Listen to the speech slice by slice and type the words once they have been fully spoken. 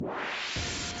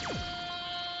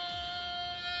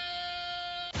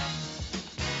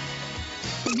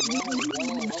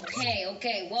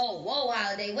Okay, whoa,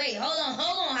 Holiday. Wait, hold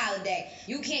on, Holiday.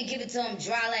 You can't give it to them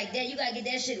dry like that. You gotta get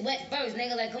that shit wet first,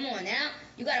 nigga. Like, come on now.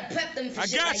 You gotta prep them for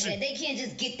shit like that. They can't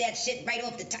just get that shit right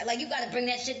off the top. Like, you gotta bring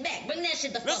that shit back. Bring that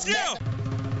shit the fuck back.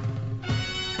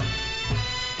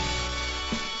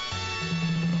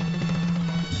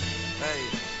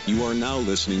 You are now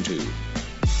listening to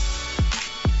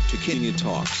Kenya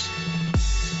Talks.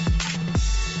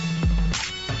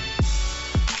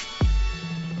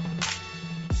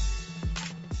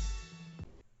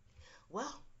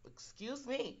 Well, excuse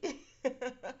me.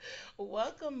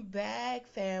 Welcome back,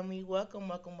 family.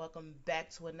 Welcome back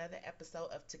to another episode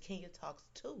of Kenya Talks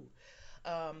 2.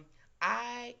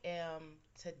 I am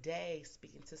today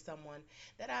speaking to someone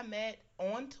that I met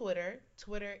on Twitter.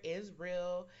 Twitter is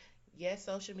real. Yes,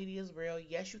 social media is real.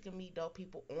 Yes, you can meet dope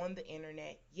people on the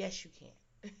internet. Yes, you can.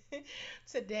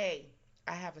 Today,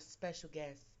 I have a special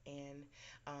guest, and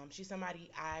she's somebody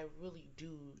I really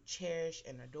do cherish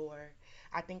and adore.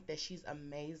 I think that she's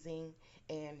amazing,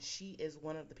 and she is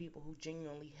one of the people who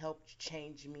genuinely helped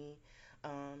change me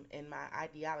in my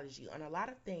ideology on a lot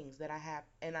of things that I have,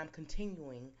 and I'm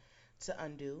continuing to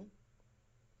undo.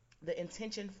 The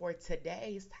intention for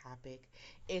today's topic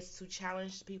is to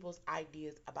challenge people's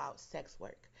ideas about sex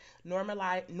work,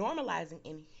 normalizing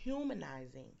and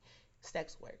humanizing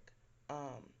sex work.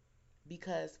 Um,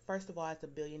 because, first of all, it's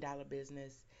 $1 billion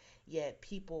business, yet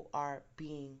people are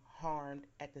being harmed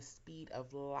at the speed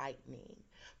of lightning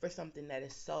for something that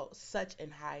is such in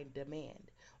high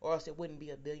demand, or else it wouldn't be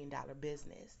 $1 billion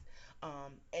business.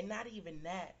 And not even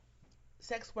that,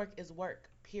 sex work is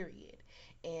work, period.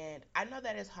 And I know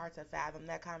that it's hard to fathom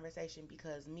that conversation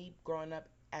because me growing up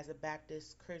as a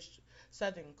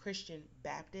Southern Christian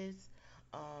Baptist,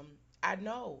 um, I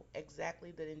know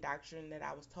exactly the indoctrination that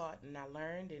I was taught and I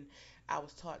learned, and I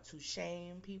was taught to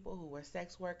shame people who were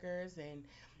sex workers, and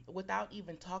without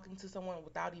even talking to someone,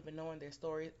 without even knowing their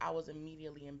stories, I was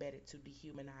immediately embedded to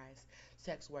dehumanize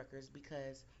sex workers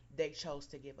because they chose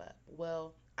to give up.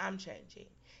 Well, I'm changing.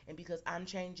 And because I'm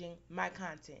changing, my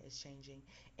content is changing.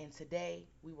 And today,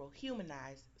 we will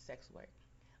humanize sex work.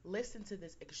 Listen to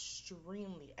this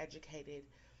extremely educated,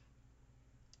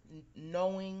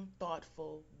 knowing,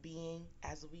 thoughtful being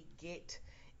as we get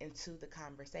into the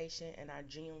conversation. And I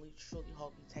genuinely, truly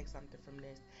hope you take something from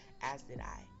this, as did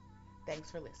I.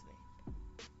 Thanks for listening.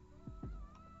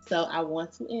 So I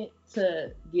want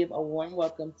to give a warm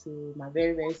welcome to my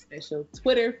very, very special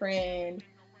Twitter friend,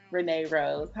 Renee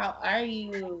Rose. How are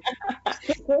you?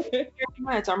 Very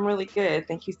much. I'm really good.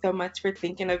 Thank you so much for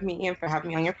thinking of me and for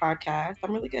having me on your podcast.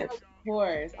 I'm really good. Of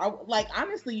course.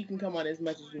 Honestly, you can come on as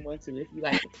much as you want to if you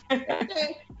like.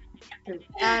 Okay. Because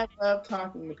I love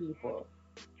talking to people.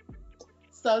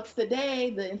 So today,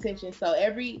 the intention, so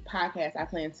every podcast I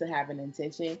plan to have an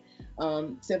intention,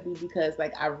 simply because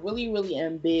I really, really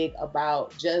am big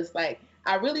about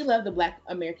I really love the Black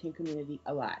American community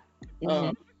a lot.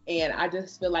 Mm-hmm. And I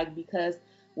just feel like because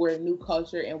we're a new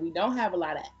culture and we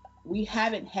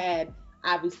haven't had,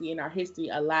 obviously in our history,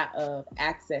 a lot of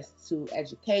access to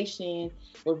education.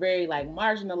 We're very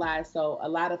marginalized. So a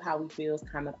lot of how we feel is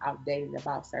kind of outdated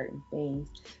about certain things.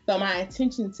 So my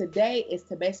intention today is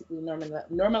to basically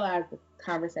normalize the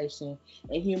conversation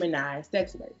and humanize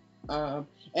sex work.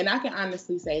 And I can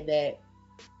honestly say that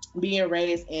being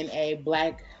raised in a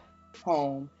Black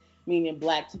home, meaning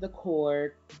Black to the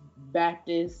core,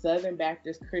 Baptist, Southern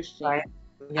Baptist Christian, Right.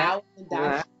 I was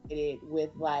indoctrinated with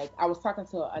I was talking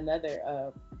to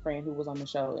another friend who was on the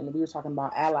show, and we were talking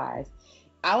about allies.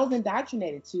 I was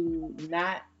indoctrinated to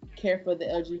not care for the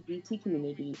LGBT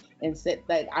community and said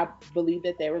I believe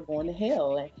that they were going to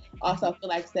hell. And also I feel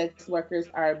like sex workers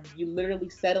are literally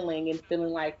settling and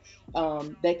feeling like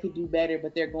they could do better,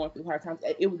 but they're going through hard times.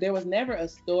 There was never a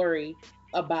story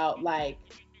about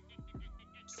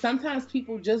sometimes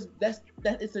people just that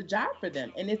it's a job for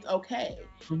them and it's okay.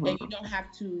 Mm-hmm. And you don't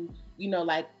have to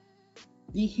dehumanize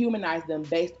them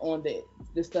based on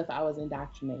the stuff I was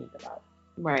indoctrinated about.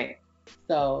 Right.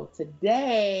 So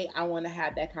today I want to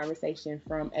have that conversation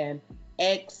from an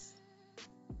ex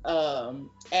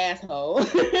asshole.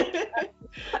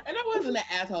 And I wasn't an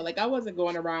asshole. I wasn't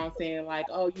going around saying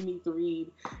oh, you need to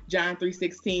read John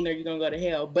 3:16 or you're gonna go to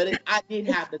hell. But I did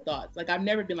have the thoughts. I've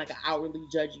never been an outwardly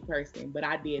judgy person, but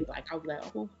I did. I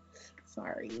was oh,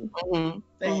 sorry. Mm-hmm.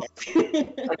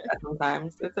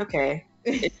 Sometimes it's okay.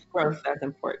 It's growth that's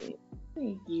important.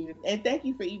 Thank you. And thank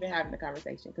you for even having the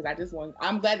conversation, because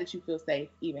I'm glad that you feel safe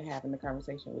even having the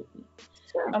conversation with me.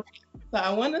 Sure. Okay. So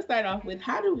I want to start off with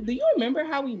do you remember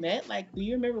how we met? Do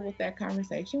you remember what that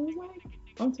conversation was like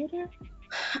on Twitter?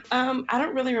 I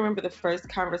don't really remember the first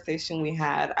conversation we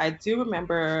had. I do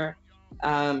remember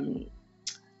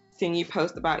seeing you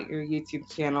post about your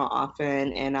YouTube channel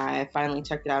often, and I finally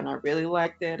checked it out and I really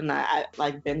liked it, and I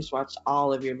like binge watched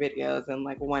all of your videos in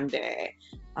like one day.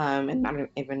 And I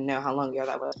don't even know how long ago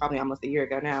that was, probably almost a year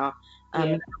ago now.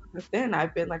 Yeah. Since then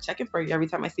I've been like checking for you every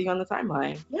time I see you on the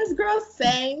timeline. Yes, girl,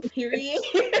 same, period.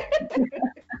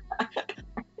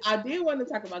 I did want to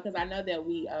talk about, because I know that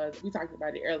we talked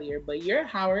about it earlier, but you're a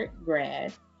Howard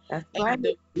grad. That's right. And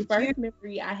the first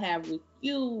memory I have with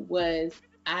you was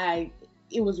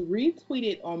it was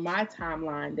retweeted on my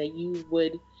timeline that you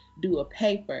would do a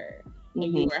paper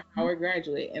and you were a Howard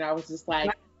graduate, and I was just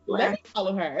like, let me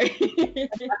follow her.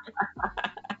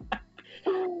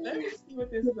 Let me see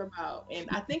what this is about. And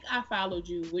I think I followed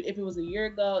you. If it was a year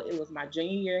ago, it was my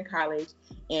junior year in college,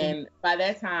 and by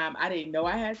that time I didn't know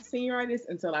I had to senioritis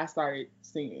until I started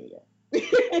senior year.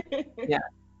 Yeah.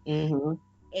 Mm-hmm.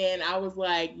 And I was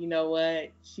like, you know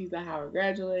what? She's a Howard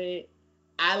graduate.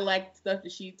 I like stuff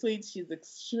that she tweets. She's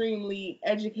extremely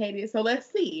educated. So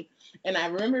let's see. And I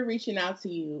remember reaching out to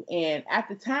you. And at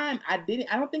the time, I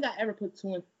don't think I ever put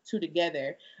two and two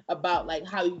together about like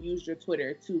how you used your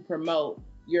Twitter to promote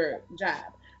your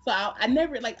job. So I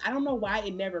never, like, I don't know why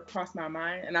it never crossed my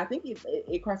mind. And I think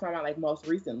it crossed my mind like most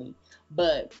recently.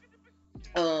 But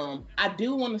I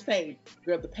do want to say,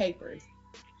 girl, the papers.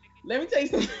 Let me tell you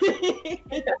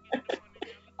something.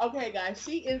 Okay, guys,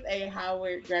 she is a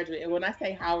Howard graduate. And when I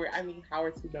say Howard, I mean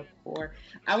Howard to the core.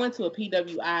 I went to a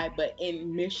PWI, but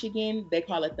in Michigan, they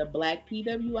call it the Black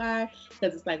PWI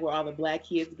because it's like where all the Black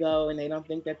kids go, and they don't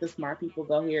think that the smart people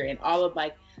go here. And all of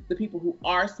like the people who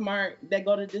are smart that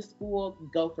go to this school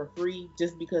go for free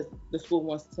just because the school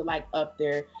wants to like up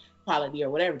their quality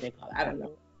or whatever they call it. I don't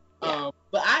know. Yeah.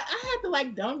 But I had to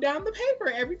like dumb down the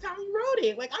paper every time you wrote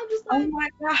it. Like I'm just like, oh my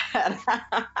God.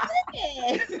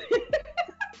 Yes.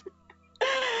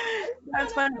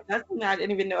 That's funny. That's something I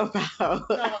didn't even know about.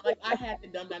 No, like I had to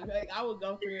dumb down. Like I would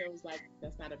go through it and was like,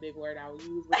 that's not a big word I would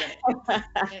use.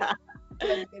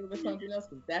 It was something else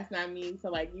because that's not me. So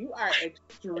like you are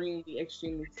extremely,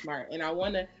 extremely smart. And I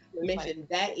want to mention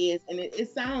that is, and it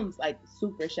sounds like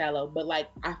super shallow, but like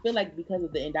I feel like because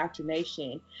of the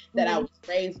indoctrination that I was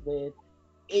raised with,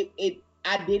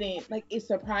 I didn't like it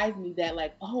surprised me that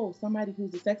like, oh, somebody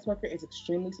who's a sex worker is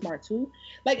extremely smart too.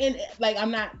 Like, and like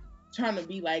I'm not trying to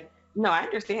be like, no, I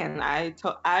understand. I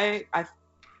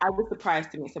was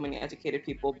surprised to meet so many educated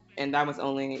people, and that was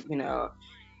only,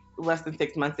 less than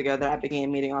 6 months ago that I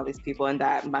began meeting all these people, and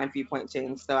that my viewpoint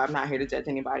changed. So I'm not here to judge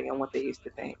anybody on what they used to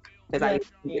think, because I used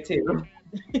to think it too.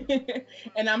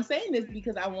 And I'm saying this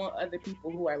because I want other people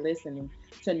who are listening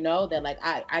to know that like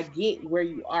I get where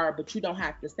you are, but you don't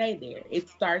have to stay there. It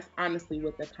starts honestly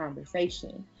with the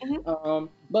conversation.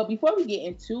 But before we get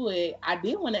into it, I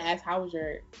did want to ask, how was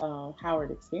your Howard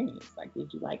experience? Like,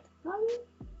 did you like Howard?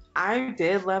 I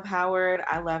did love Howard.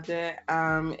 I loved it.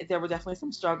 There were definitely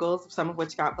some struggles, some of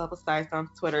which got publicized on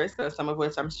Twitter, so some of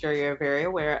which I'm sure you're very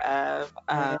aware of.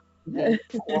 I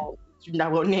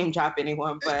won't name drop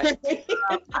anyone, but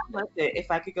I loved it.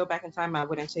 If I could go back in time, I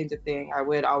wouldn't change a thing. I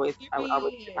would always do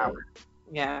Howard.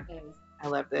 Yeah, I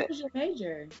loved it. What was your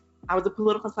major? I was a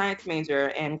political science major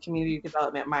and community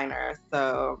development minor.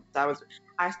 So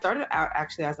I started out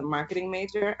actually as a marketing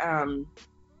major.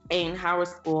 And Howard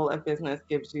School of Business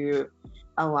gives you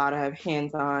a lot of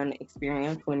hands-on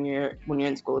experience when you're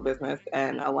in School of Business,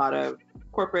 and a lot of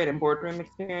corporate and boardroom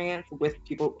experience with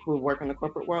people who work in the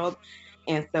corporate world.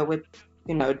 And so with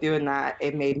doing that,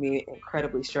 it made me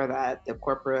incredibly sure that the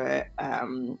corporate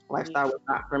lifestyle was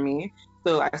not for me.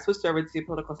 So I switched over to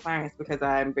political science because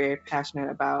I'm very passionate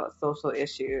about social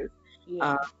issues.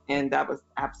 Yeah. And that was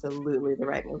absolutely the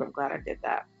right move. I'm glad I did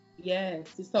that. Yes.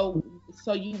 So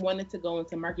you wanted to go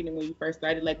into marketing when you first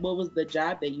started. Like, what was the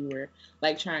job that you were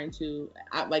like trying to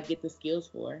like get the skills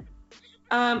for?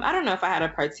 I don't know if I had a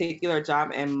particular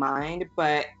job in mind,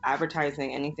 but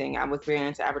advertising, anything. I was very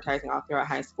into advertising all throughout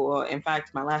high school. In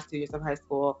fact, my last 2 years of high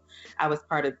school, I was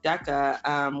part of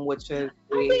DECA, which is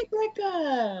I did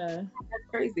DECA. That's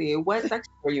crazy. What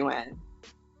section were you in?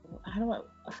 I know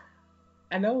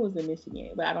it was in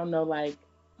Michigan, but I don't know like.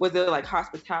 Was it like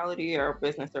hospitality or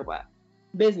business or what?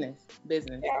 Business.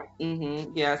 Yeah.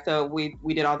 Yeah. So we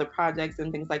did all the projects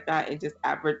and things like that, and just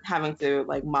having to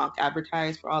like mock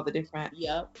advertise for all the different.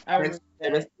 Yep. Like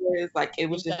it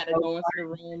was you just go into the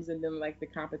rooms and then like the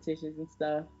competitions and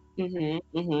stuff.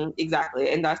 Exactly.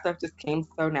 And that stuff just came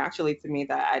so naturally to me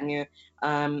that I knew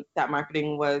that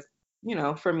marketing was,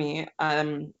 for me.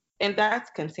 And that's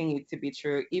continued to be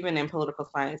true. Even in political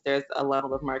science, there's a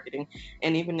level of marketing.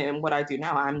 And even in what I do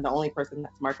now, I'm the only person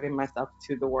that's marketing myself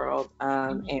to the world.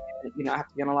 And, I have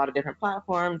to be on a lot of different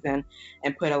platforms and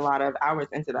put a lot of hours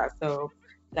into that. So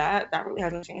that really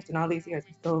hasn't changed in all these years.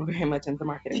 I'm still very much into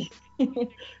marketing.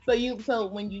 So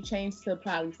when you changed to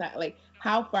poli sci, like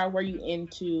how far were you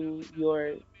into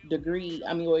your degree?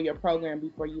 I mean, or your program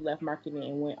before you left marketing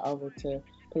and went over to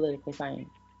political science?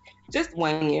 Just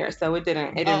 1 year, so it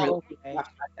didn't really Okay.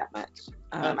 that much.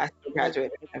 I still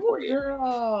graduated in Ooh, 4 years.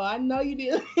 girl, I know you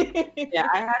did. Yeah,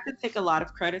 I had to take a lot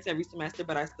of credits every semester,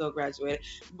 but I still graduated.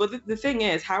 But the thing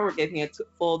is, Howard gave me a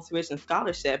full tuition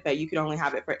scholarship, but you could only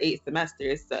have it for 8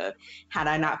 semesters. So had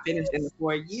I not finished in the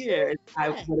 4 years, I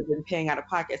would have been paying out of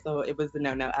pocket. So it was a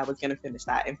no. I was going to finish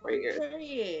that in 4 years.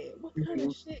 Period. What kind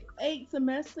of shit? 8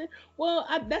 semesters? Well,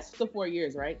 that's the 4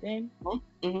 years, right? Then, well,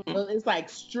 it's like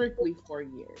strictly 4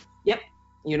 years. Yep.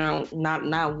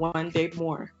 Not one day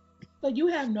more. So you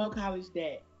have no college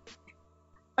debt.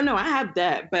 Oh no, I have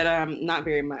debt, but not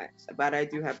very much. But I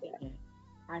do have debt.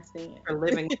 I stand for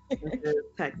living expenses,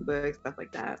 textbooks, stuff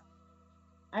like that.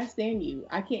 I stand you.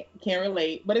 I can't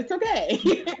relate, but it's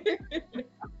okay.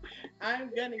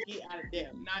 I'm gonna get out of debt.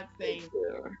 I'm not saying.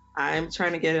 I'm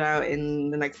trying to get it out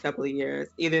in the next couple of years.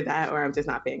 Either that, or I'm just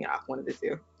not paying it off. One of the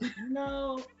two.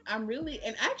 No, I'm really,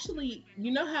 and actually,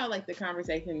 you know how like the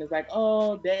conversation is like,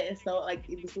 oh, debt is so like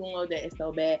the student loan debt is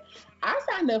so bad. I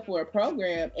signed up for a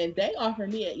program, and they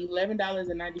offered me at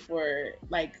 $11.94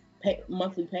 like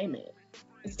monthly payment.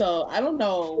 So I don't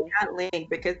know. That link,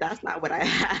 because that's not what I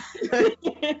have.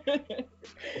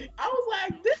 I was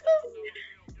like, this is.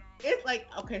 It's like,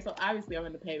 okay, so obviously I'm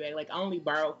going to pay back. Like, I only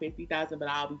borrowed $50,000, but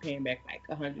I'll be paying back like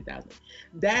 $100,000.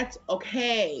 That's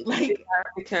okay. Like,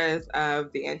 because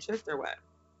of the interest or what?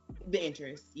 The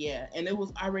interest, yeah. And it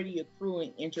was already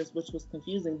accruing interest, which was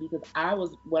confusing because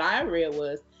what I read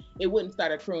was it wouldn't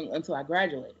start accruing until I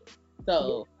graduated.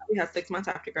 So we have 6 months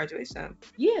after graduation.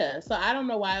 Yeah, so I don't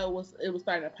know why it was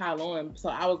starting to pile on. So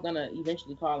I was gonna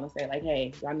eventually call and say like,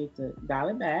 hey, I need to dial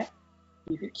it back.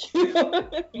 Keep it cute.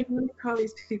 Call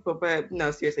these people, but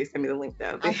no, seriously, send me the link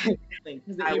though.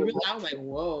 I was like,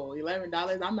 whoa,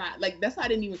 $11. I'm not like, that's why I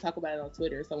didn't even talk about it on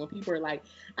Twitter. So when people are like,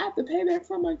 I have to pay back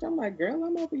so much, I'm like, girl,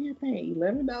 I'm over here paying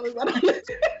 $11.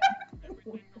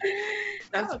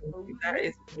 That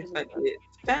is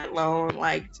that loan.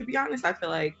 Like, to be honest, I feel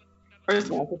like first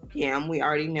of all, it's a scam. We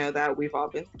already know that we've all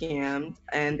been scammed,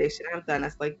 and they shouldn't have done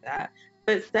us like that.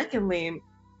 But secondly,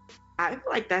 I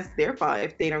feel like that's their fault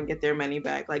if they don't get their money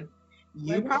back. Like,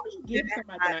 you probably give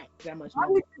somebody that much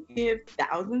money. Give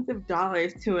thousands of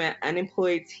dollars to an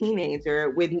unemployed teenager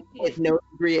with no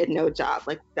degree and no job.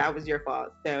 Like, that was your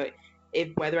fault. So if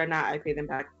whether or not I pay them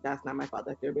back, that's not my fault.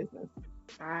 That's their business.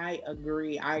 I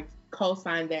agree. I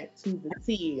co-sign that to the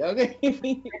T. Okay.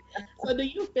 So do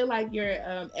you feel like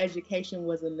your education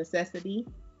was a necessity,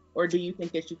 or do you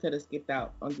think that you could have skipped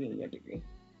out on getting your degree?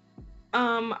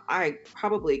 I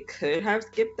probably could have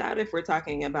skipped that if we're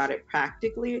talking about it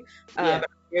practically. But I'm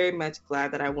very much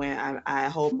glad that I went. I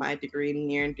hold my degree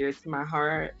near and dear to my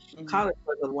heart. Mm-hmm. College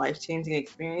was a life-changing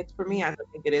experience for me, as I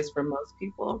think it is for most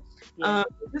people.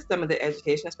 Just some of the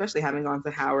education, especially having gone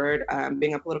to Howard,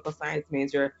 being a political science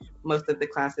major, most of the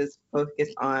classes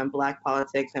focused on Black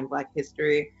politics and Black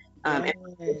history, and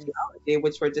sociology,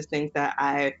 which were just things that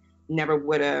I never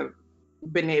would have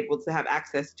been able to have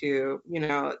access to.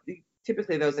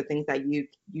 Typically those are things that you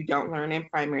don't learn in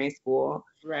primary school,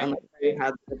 unless you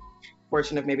have the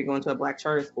fortune of maybe going to a Black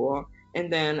charter school,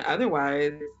 and then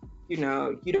otherwise, you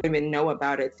don't even know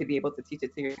about it to be able to teach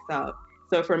it to yourself.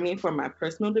 So for me, for my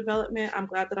personal development, I'm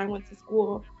glad that I went to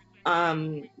school.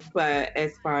 But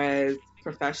as far as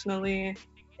professionally,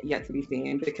 yet to be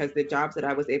seen, because the jobs that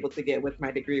I was able to get with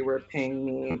my degree were paying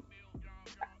me,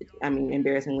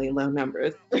 embarrassingly low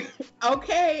numbers.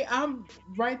 Okay, I'm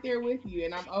right there with you,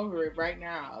 and I'm over it right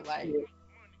now. Like,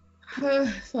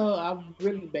 so I'm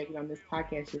really begging on this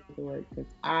podcast to work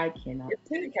because I cannot.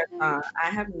 I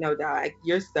have no doubt.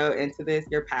 You're so into this.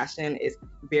 Your passion is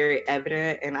very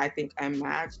evident, and I think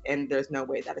unmatched. And there's no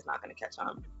way that it's not going to catch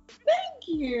on. Thank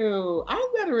you.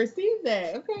 I'm gonna receive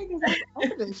that. Okay, because I'm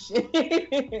over this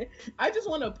shit. I just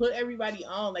want to put everybody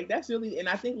on. Like, that's really, and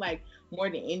I think like more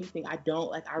than anything, I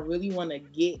really want to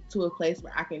get to a place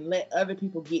where I can let other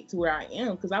people get to where I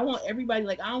am, because I want everybody,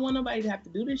 like, I don't want nobody to have to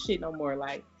do this shit no more.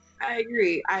 Like, I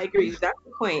agree. That's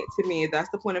the point to me. That's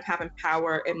the point of having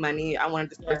power and money. I want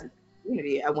to disperse it to the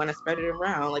community. I want to spread it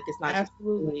around. Like, it's not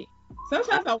absolutely.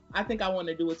 Sometimes I think I want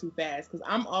to do it too fast because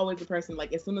I'm always the person,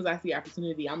 like, as soon as I see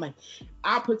opportunity, I'm like,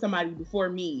 I'll put somebody before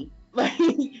me. Like,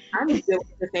 I'm doing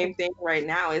the same thing right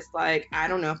now. It's like, I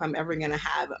don't know if I'm ever going to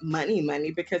have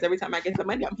money because every time I get some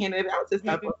money, I'm handing it out to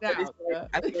stuff. But it's like,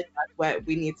 I feel like that's what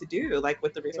we need to do, like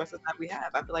with the resources that we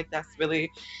have. I feel like that's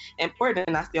really important,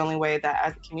 and that's the only way that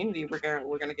as a community we're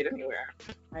gonna get anywhere.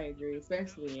 I agree,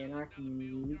 especially in our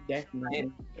community. We definitely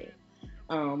need it.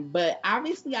 But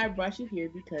obviously I brought you here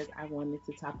because I wanted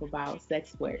to talk about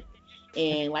sex work.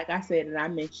 And like I said, and I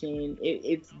mentioned,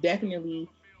 it's definitely,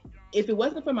 if it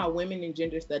wasn't for my women and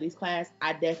gender studies class,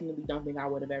 I definitely don't think I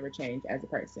would have ever changed as a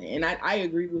person. And I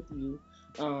agree with you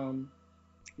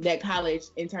that college,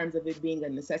 in terms of it being a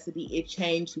necessity, it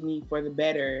changed me for the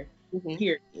better.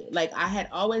 Period. Like, I had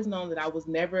always known that I was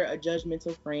never a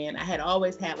judgmental friend. I had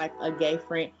always had like a gay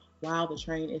friend. Wow, the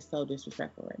train is so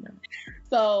disrespectful right now.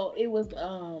 So it was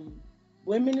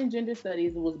women in gender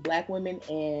studies. It was Black women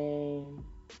and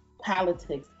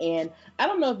politics. And I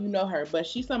don't know if you know her, but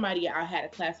she's somebody I had a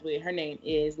class with. Her name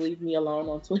is Leave Me Alone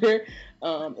on Twitter.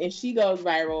 And she goes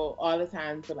viral all the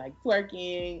time for like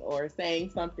twerking or saying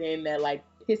something that like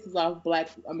pisses off Black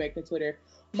American Twitter.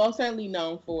 Most certainly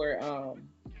known for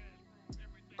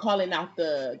calling out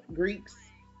the Greeks.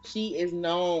 She is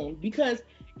known because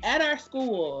at our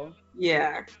school,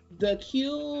 the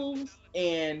Qs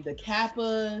and the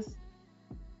Kappas,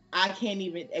 I can't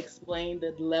even explain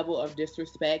the level of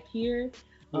disrespect here.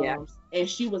 And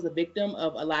she was a victim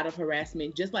of a lot of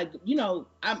harassment. Just like, you know,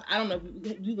 I don't know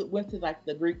if you went to like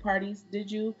the Greek parties,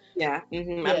 did you? Yeah. I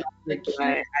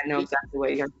know exactly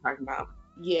what you're talking about.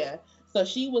 Yeah. So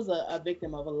she was a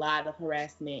victim of a lot of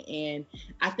harassment. And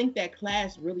I think that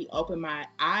class really opened my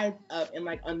eyes up and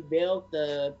like unveiled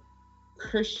the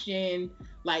Christian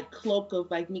like cloak of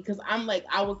like me. Cause I'm like,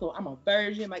 I'm a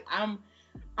virgin. Like I'm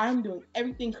doing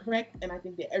everything correct, and I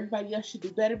think that everybody else should do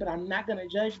better, but I'm not going to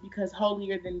judge because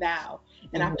holier than thou.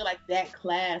 And I feel like that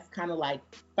class kind of like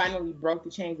finally broke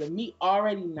the chains of me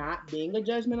already not being a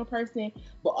judgmental person,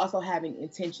 but also having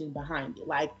intention behind it.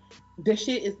 Like, this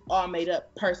shit is all made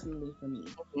up personally for me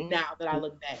now that I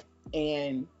look back.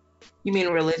 And you mean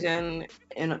religion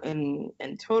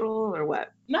in total, or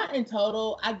what? Not in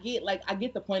total. I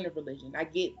get the point of religion. I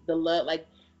get the love. Like,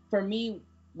 for me,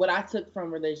 what I took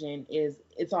from religion is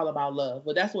it's all about love.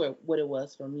 Well, that's what it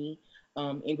was for me.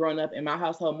 And growing up in my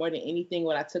household, more than anything,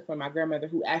 what I took from my grandmother,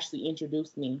 who actually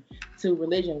introduced me to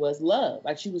religion, was love.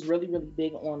 Like, she was really, really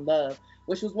big on love,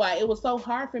 which was why it was so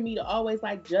hard for me to always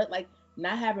like judge, like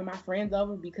not having my friends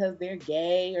over because they're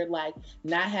gay, or like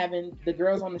not having the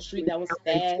girls on the street that was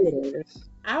fast.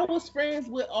 I was friends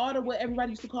with all the, what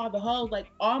everybody used to call the hoes. Like,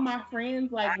 all my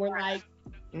friends like were like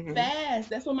fast.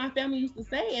 That's what my family used to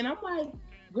say. And I'm like,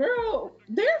 girl,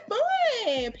 they're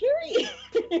fun, period.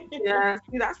 Yeah,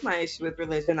 see, that's my issue with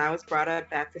religion. I was brought up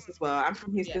Baptist as well. I'm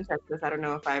from Houston, Texas. I don't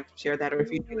know if I've shared that or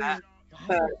if you do that.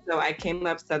 But so I came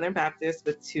up Southern Baptist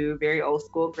with two very old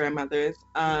school grandmothers.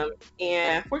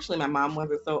 And fortunately, my mom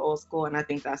wasn't so old school, and I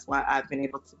think that's why I've been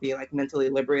able to be like mentally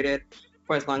liberated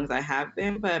for as long as I have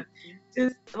been. But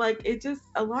just like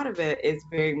a lot of it is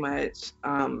very much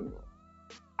I'm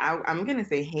gonna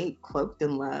say hate cloaked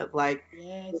in love. Like,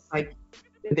 like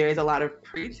there's a lot of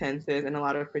pretenses and a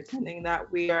lot of pretending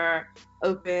that we are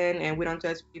open and we don't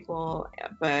judge people,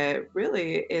 but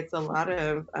really it's a lot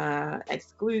of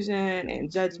exclusion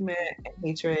and judgment and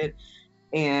hatred.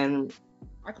 And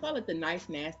I call it the nice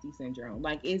nasty syndrome.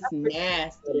 Like, it's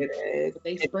nasty. It is.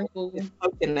 They sprinkle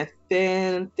in a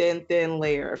thin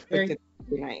layer of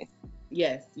nice.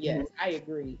 Yes, I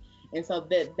agree. And so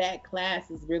that class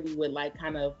is really what, like,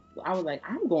 kind of, I was like,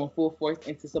 I'm going full force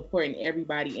into supporting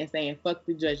everybody and saying, fuck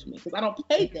the judgment, because I don't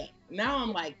play that. Now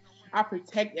I'm like, I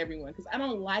protect everyone because I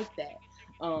don't like that.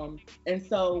 And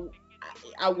so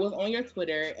I was on your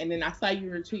Twitter, and then I saw you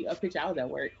retweet a picture. I was at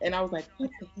work, and I was like, what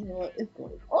the hell is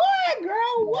going on,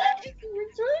 girl? What is you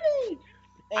retweeting?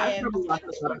 And I probably lost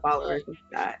a lot of followers with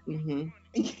that. You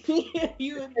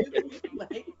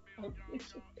like,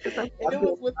 and it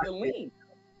was with the link.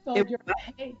 So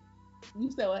hey,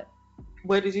 you said what?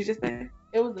 What did you just say?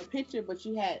 It was a picture, but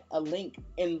you had a link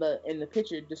in the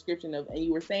picture description of, and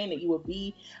you were saying that you would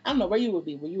be, I don't know where you would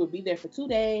be, but you would be there for 2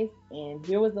 days, and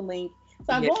here was the link.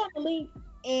 So I go on the link,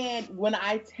 and when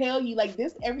I tell you, like,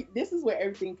 this is where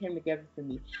everything came together for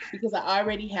me, because I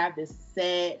already have this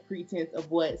sad pretense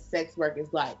of what sex work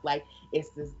is like. Like,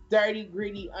 it's this dirty,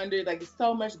 gritty, like, there's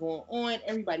so much going on.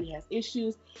 Everybody has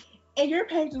issues, and your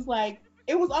page was like,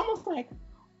 it was almost like,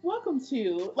 welcome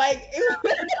to, like, it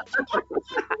was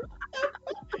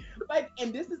like,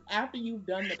 and this is after you've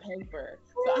done the paper.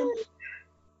 So I'm,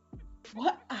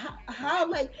 what? How?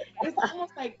 Like, it's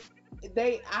almost like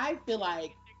I feel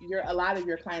like a lot of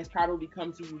your clients probably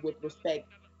come to you with respect,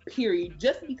 period,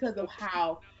 just because of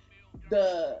how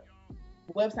the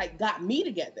website got me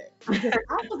together. Because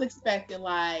I was expecting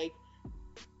like,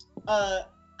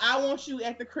 I want you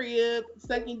at the crib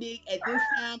sucking dick at this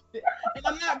time, and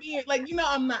I'm not being like,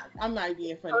 I'm not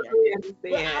being funny.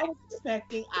 But I was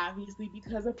expecting, obviously,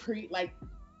 because of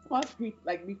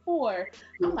before,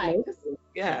 I'm like,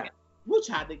 yeah. We'll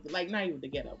try to like not even the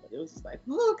ghetto, but it was just like,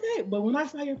 okay. But when I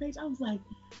saw your page, I was like,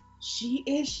 she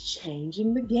is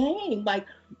changing the game. Like,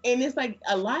 and it's like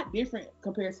a lot different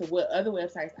compared to what other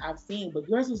websites I've seen. But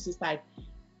yours was just like,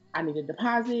 I need a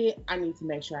deposit. I need to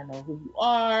make sure I know who you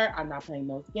are. I'm not playing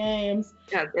those games.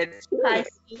 Yeah, it's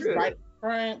prices right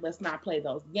front. Let's not play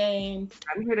those games.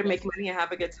 I'm here to make money and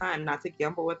have a good time, not to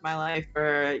gamble with my life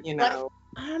or, But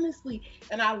honestly,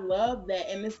 and I love that.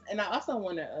 And I also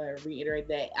want to reiterate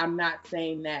that I'm not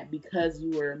saying that because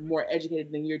you were more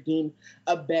educated than you're deemed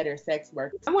a better sex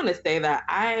worker. I want to say that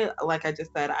like I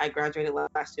just said, I graduated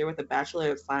last year with a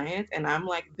Bachelor of Science, and I'm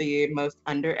like the most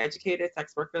undereducated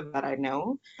sex worker that I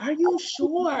know. Are you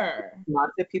sure?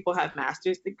 Lots of people have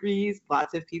master's degrees.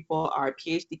 Lots of people are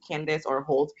PhD candidates or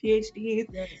hold PhDs.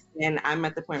 Yes. And I'm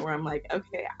at the point where I'm like,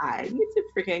 okay, I need to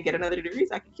freaking get another degree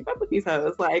so I can keep up with these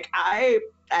hoes. Like I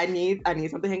need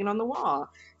something hanging on the wall.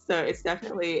 So it's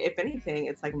definitely, if anything,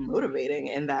 it's like motivating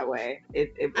in that way. I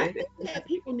think that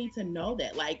people need to know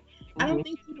that. Like, I don't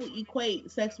think people equate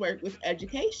sex work with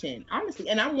education, honestly.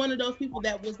 And I'm one of those people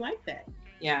that was like that.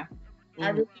 Yeah. I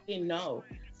really didn't know.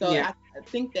 So yeah. I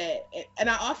think that, and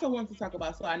I also want to talk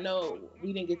about, so I know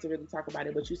we didn't get to really talk about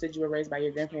it, but you said you were raised by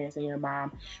your grandparents and your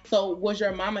mom. So was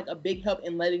your mom like a big help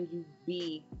in letting you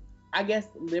be, I guess,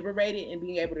 liberated and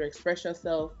being able to express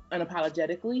yourself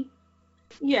unapologetically?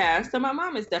 Yeah, so my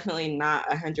mom is definitely not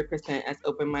 100% as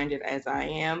open-minded as I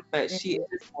am, but she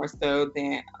is more so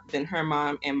than her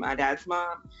mom and my dad's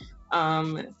mom.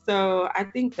 So I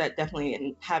think that definitely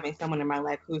in having someone in my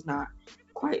life who's not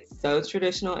quite so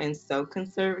traditional and so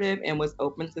conservative and was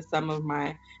open to some of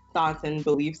my thoughts and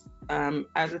beliefs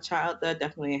as a child, that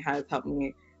definitely has helped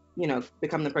me,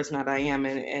 become the person that I am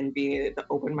and be the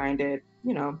open-minded,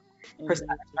 person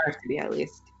I strive to be, at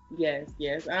least. Yes.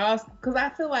 Because I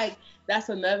feel like that's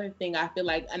another thing. I feel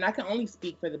like, and I can only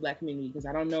speak for the Black community because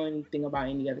I don't know anything about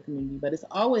any other community, but it's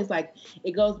always like,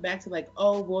 it goes back to like,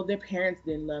 oh, well, their parents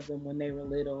didn't love them when they were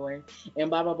little, and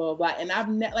blah, blah, blah, blah. And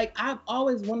I've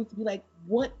always wanted to be like,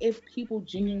 what if people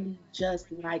genuinely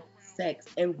just like sex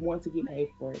and want to get paid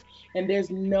for it? And there's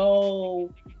no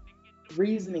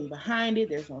reasoning behind it.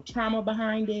 There's no trauma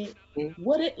behind it.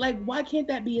 Why can't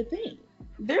that be a thing?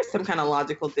 There's some kind of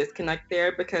logical disconnect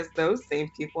there because those same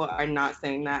people are not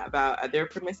saying that about other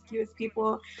promiscuous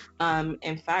people.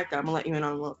 In fact, I'm gonna let you in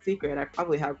on a little secret. I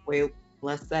probably have way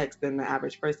less sex than the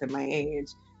average person my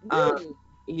age. Really?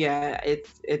 Yeah,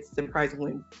 it's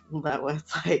surprisingly low.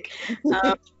 It's like,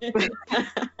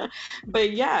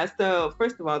 but yeah. So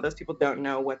first of all, those people don't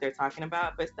know what they're talking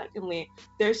about. But secondly,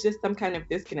 there's just some kind of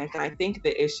disconnect, and I think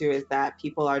the issue is that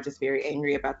people are just very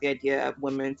angry about the idea of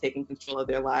women taking control of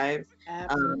their lives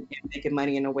and making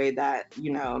money in a way that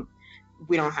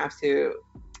we don't have to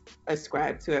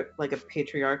ascribe to like a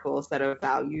patriarchal set of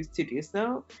values to do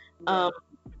so. Yeah.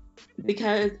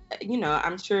 Because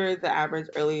I'm sure the average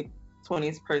early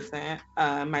 20s person,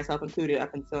 myself included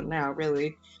up until now,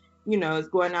 really, is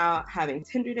going out, having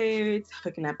Tinder dates,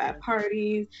 hooking up at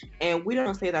parties. And we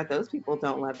don't say that those people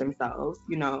don't love themselves.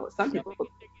 Some people,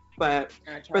 but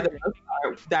for the most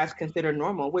part, that's considered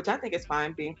normal, which I think is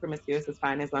fine. Being promiscuous is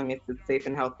fine as long as it's safe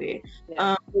and healthy.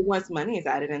 Yeah. Once money is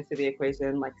added into the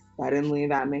equation, like suddenly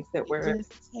that makes it worse. It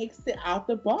just takes it out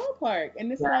the ballpark.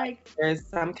 And it's like, there's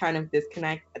some kind of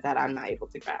disconnect that I'm not able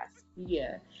to grasp.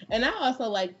 Yeah. And I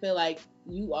also feel like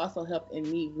you also helped in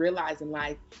me realizing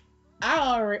like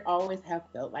I always have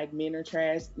felt like men are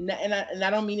trash. And I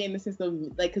don't mean it in the sense of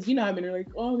like, because how men are like,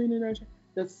 oh, men are trash.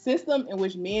 The system in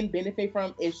which men benefit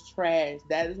from is trash.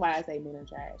 That is why I say men are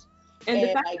trash. And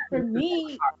the fact that for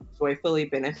me, joyfully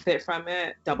benefit from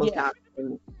it doubles down.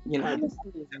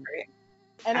 Honestly.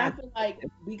 And I feel like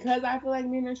because I feel like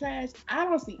men are trash, I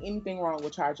don't see anything wrong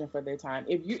with charging for their time.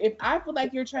 If I feel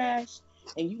like you're trash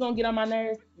and you're gonna get on my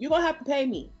nerves, you're gonna have to pay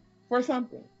me for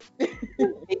something.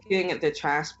 Taking the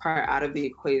trash part out of the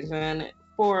equation,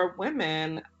 for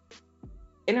women,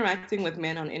 interacting with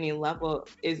men on any level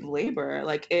is labor.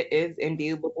 Like, it is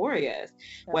indeed laborious,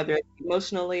 whether it's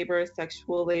emotional labor,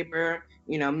 sexual labor,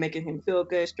 making him feel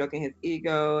good, stroking his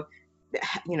ego,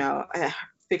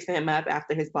 fixing him up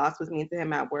after his boss was mean to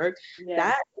him at work. Yeah.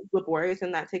 That is laborious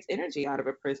and that takes energy out of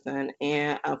a person.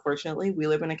 And unfortunately, we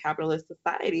live in a capitalist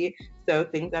society. So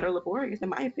things that are laborious, in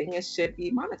my opinion, should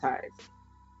be monetized.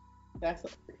 That's a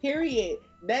period.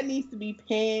 That needs to be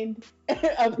pinned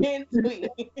a pin tweet.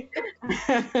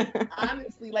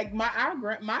 Honestly, like my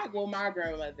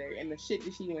grandmother and the shit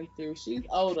that she went through, she's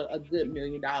owed a good $1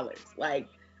 million. Like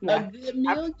a good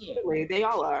million. Absolutely. They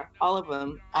all are. All of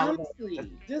them.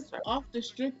 Honestly, just off the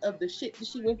strength of the shit that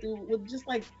she went through with just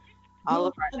like all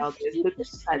of our elders, the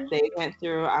things that they went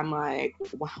through, I'm like,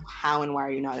 wow, how and why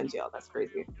are you not in jail? That's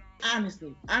crazy.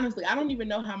 Honestly, I don't even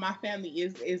know how my family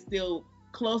is still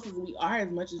close as we are, as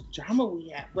much as drama we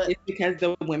have. But it's because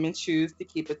the women choose to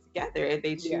keep it together and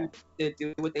they choose to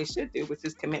do what they should do, which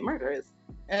is commit murders.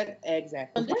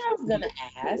 Exactly. Then I was gonna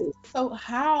ask, so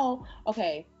how?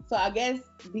 Okay, so I guess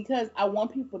because I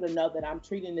want people to know that I'm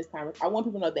treating this time. I want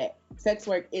people to know that sex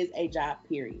work is a job.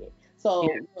 Period. So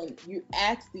when you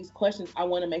ask these questions, I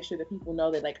want to make sure that people know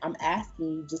that, like, I'm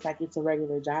asking you just like it's a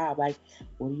regular job. Like,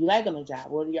 what do you like on the job?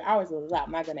 What are your hours?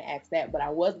 I'm not going to ask that, but I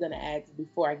was going to ask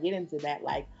before I get into that,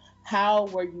 like, how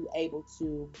were you able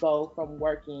to go from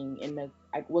working in the,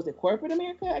 like, was it corporate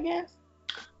America, I guess?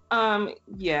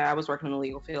 Yeah, I was working in the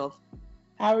legal field.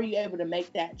 How were you able to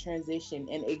make that transition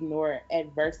and ignore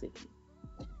adversity?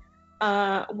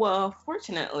 Well,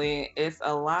 fortunately, it's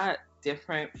a lot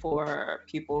different for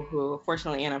people who,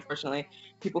 fortunately and unfortunately,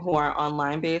 people who are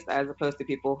online based as opposed to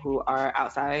people who are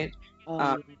outside.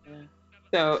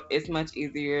 So it's much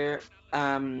easier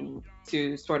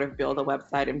to sort of build a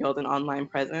website and build an online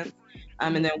presence.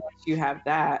 And then once you have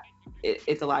that,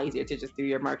 it's a lot easier to just do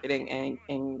your marketing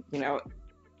and you know,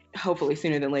 hopefully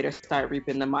sooner than later start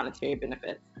reaping the monetary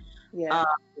benefits. Yeah.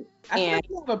 I feel like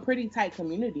you have a pretty tight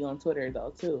community on Twitter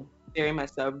though too. Very much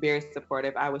so. Very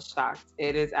supportive. I was shocked.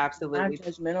 It is absolutely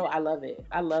non-judgmental. I love it.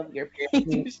 I love your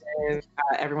page.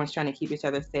 Everyone's trying to keep each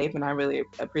other safe, and I really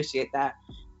appreciate that.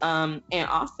 And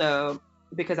also,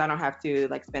 because I don't have to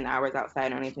like spend hours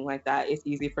outside or anything like that, it's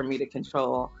easy for me to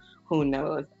control who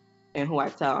knows and who I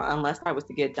tell. Unless I was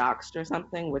to get doxxed or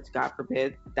something, which God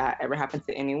forbid that ever happens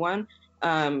to anyone,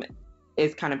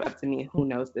 it's kind of up to me who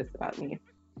knows this about me.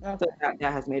 Okay. So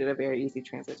that has made it a very easy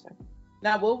transition.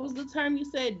 Now, what was the term you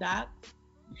said, dox?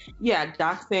 Yeah,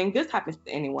 doxing. This happens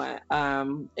to anyone.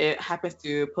 It happens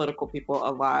to political people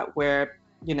a lot where,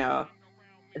 you know,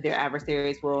 their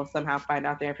adversaries will somehow find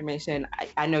out their information.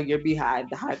 I know your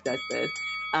Beehive, the Hive does this.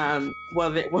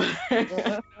 When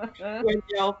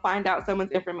they'll find out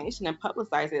someone's information and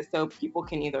publicize it so people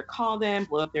can either call them,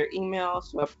 blow up their email,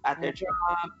 show up at their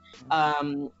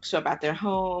job, show up at their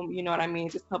home, you know what I mean?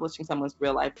 Just publishing someone's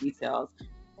real life details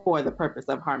for the purpose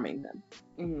of harming them.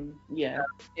 Yeah.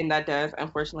 And that does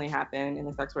unfortunately happen in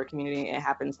the sex work community. It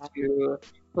happens to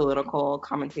political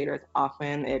commentators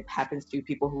often. It happens to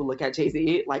people who look at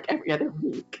Jay-Z like every other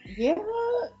week. Yeah.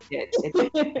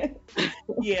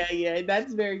 Yeah,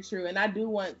 that's very true. And I do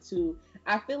want to,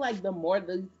 I feel like the more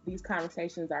these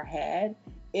conversations are had,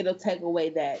 it'll take away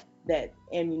that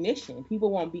ammunition. People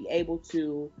won't be able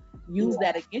to use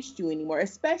that against you anymore,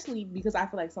 especially because I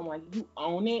feel like someone like you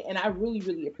own it, and I really,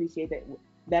 really appreciate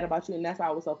that about you, and that's why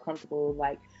I was so comfortable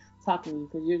like talking to you,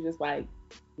 because you're just like,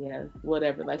 yeah,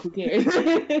 whatever, like who cares?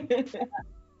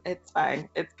 It's fine,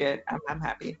 it's good. I'm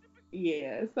happy.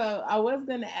 Yeah. So I was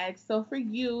gonna ask, so for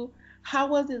you, how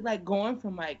was it like going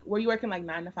from like, were you working like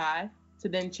 9 to 5 to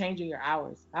then changing your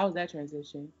hours? How was that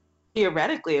transition?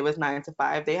 Theoretically, it was 9 to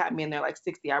 5. They had me in there like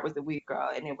 60 hours a week, girl,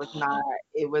 and it was not.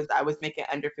 It was I was making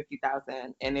under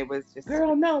 50,000, and it was just.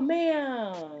 Girl, no,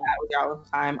 ma'am. I was there all the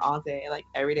time, all day, like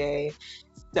every day.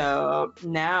 So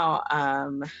now,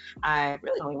 I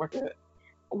really only work at.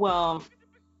 Well,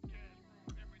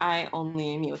 I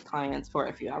only meet with clients for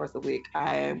a few hours a week.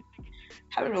 I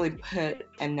haven't really put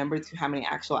a number to how many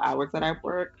actual hours that I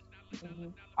work.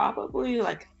 Probably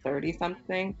like 30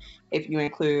 something, if you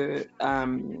include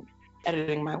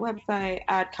editing my website,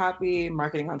 ad copy,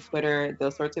 marketing on Twitter,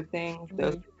 those sorts of things.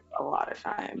 Those a lot of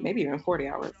time, maybe even 40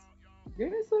 hours. You're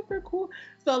super cool.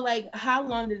 So like, how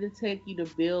long did it take you to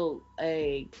build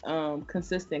a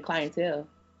consistent clientele?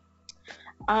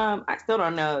 I still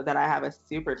don't know that I have a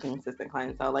super consistent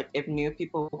clientele. Like if new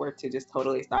people were to just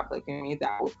totally stop looking at me,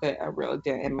 that would put a real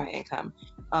dent in my income.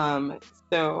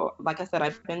 So like I said,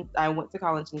 I went to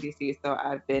college in DC, so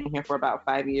I've been here for about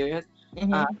 5 years.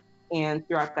 And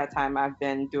throughout that time, I've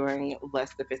been doing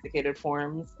less sophisticated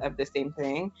forms of the same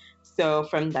thing. So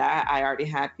from that, I already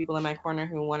had people in my corner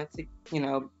who wanted to, you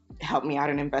know, help me out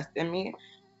and invest in me.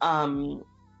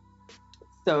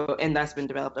 So, and that's been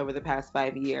developed over the past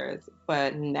 5 years.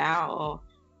 But now,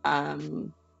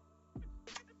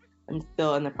 I'm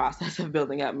still in the process of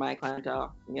building up my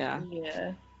clientele. Yeah.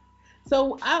 Yeah.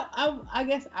 So I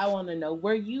guess I want to know,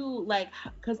 were you like,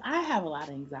 because I have a lot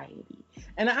of anxiety,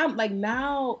 and I'm like,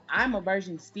 now I'm a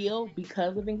virgin still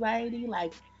because of anxiety.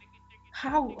 Like,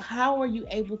 how are you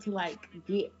able to like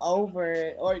get over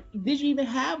it, or did you even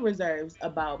have reserves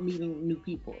about meeting new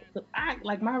people? 'Cause I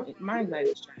like my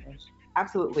anxiety is trash.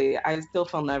 Absolutely. I still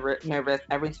feel nervous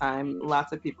every time.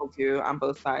 Lots of people do on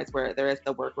both sides, where there is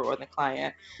the worker or the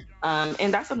client.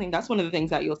 And that's one of the things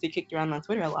that you'll see kicked around on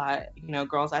Twitter a lot.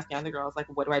 Girls asking other girls, like,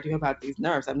 what do I do about these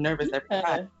nerves? I'm nervous every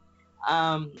time.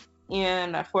 Um,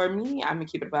 and for me, I'm gonna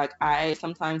keep it back. I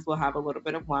sometimes will have a little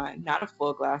bit of wine, not a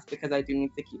full glass because I do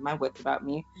need to keep my wits about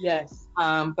me. Yes.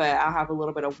 But I'll have a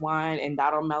little bit of wine and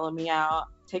that'll mellow me out.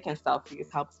 Taking selfies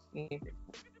helps me.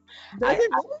 Does it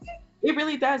really? It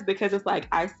really does, because it's like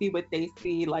I see what they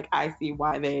see, like I see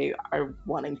why they are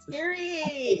wanting to.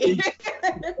 Period.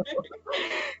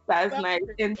 That's nice.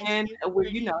 And then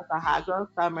it's a hot girl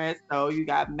summer, so you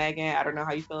got Megan. I don't know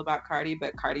how you feel about Cardi,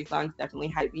 but Cardi songs definitely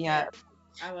hype me up.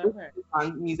 I love her.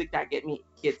 Music that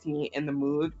gets me in the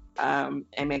mood, and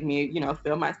make me,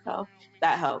 feel myself.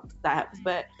 That helps.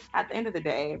 But at the end of the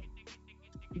day,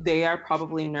 they are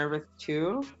probably nervous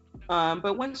too.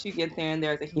 But once you get there and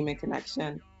there's a human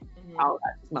connection, all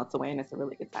that just melts away and it's a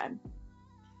really good time.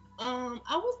 I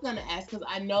was gonna ask, because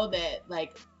I know that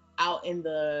like out in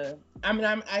the,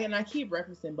 I keep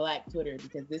referencing Black Twitter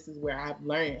because this is where I've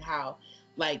learned how,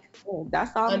 like,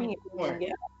 that's all me.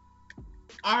 Yeah.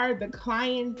 Are the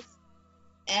clients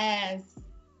as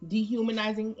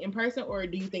dehumanizing in person, or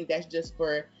do you think that's just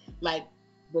for like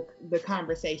the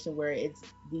conversation where it's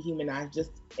dehumanized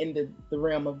just in the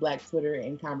realm of Black Twitter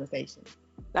and conversation?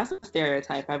 That's a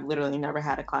stereotype. I've literally never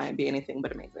had a client be anything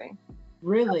but amazing.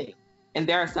 Really? And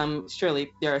there are some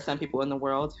people in the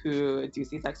world who do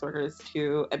see sex workers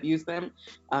to abuse them.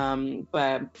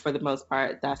 But for the most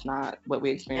part, that's not what we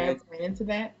experience. Into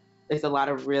that? There's a lot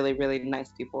of really, really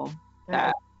nice people.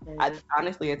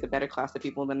 Honestly, it's a better class of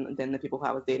people than the people who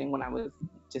I was dating when I was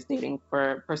just dating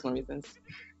for personal reasons.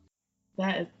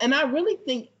 And I really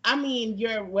think,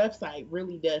 your website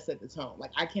really does set the tone.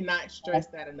 Like, I cannot stress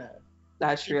that enough.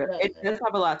 That's true. It does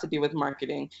have a lot to do with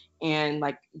marketing and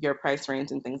like your price range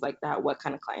and things like that, what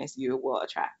kind of clients you will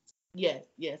attract. Yes.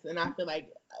 And I feel like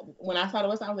when I saw the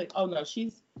website, I was like, oh no,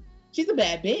 she's a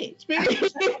bad bitch.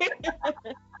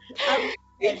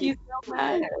 Thank you so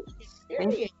much.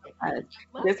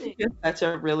 This has been such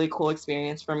a really cool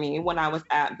experience for me. When I was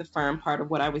at the firm, part of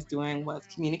what I was doing was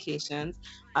communications,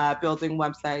 building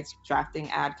websites, drafting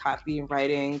ad copy,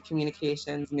 writing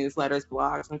communications, newsletters,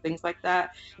 blogs, and things like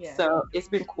that. Yeah. So it's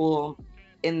been cool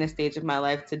in this stage of my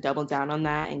life to double down on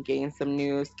that and gain some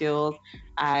new skills.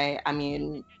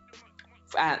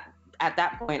 At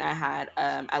that point, I had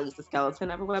at least a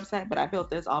skeleton of a website, but I built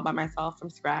this all by myself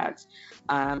from scratch.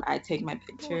 I take my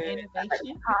pictures, I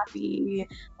copy,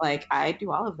 like I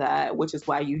do all of that, which is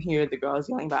why you hear the girls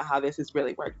yelling about how this is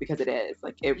really work, because it is.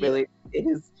 Like it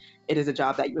is a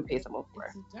job that you would pay someone for.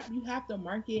 You have to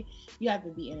market, you have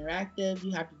to be interactive,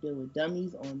 you have to deal with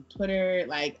dummies on Twitter.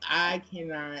 Like I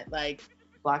cannot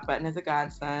Block button is a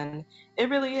godsend. It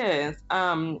really is.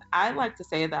 I like to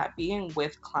say that being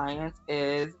with clients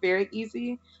is very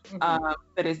easy, but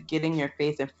it's getting your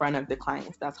face in front of the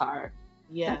clients that's hard.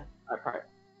 Yeah. That's the hard part.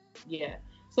 Yeah.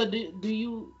 So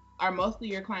are most of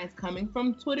your clients coming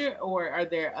from Twitter, or are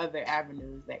there other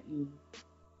avenues that you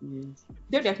use?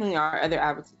 There definitely are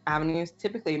other avenues.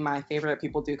 Typically, my favorite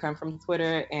people do come from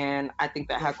Twitter, and I think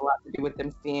that has a lot to do with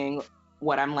them seeing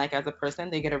what I'm like as a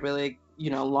person. They get a really,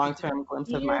 long-term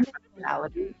glimpse of my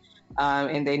personality,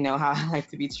 and they know how I like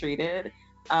to be treated.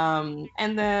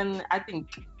 And then I think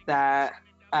that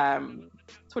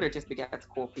Twitter just begets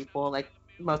cool people. Like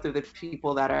most of the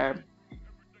people that are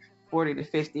 40 to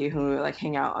 50 who like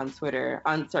hang out on Twitter,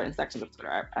 on certain sections of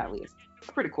Twitter at least,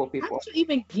 are pretty cool people. How did you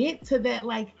even get to that?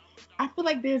 Like, I feel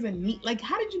like there's a niche. Like,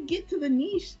 how did you get to the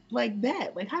niche like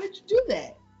that? Like, how did you do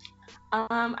that?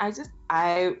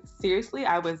 I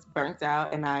was burnt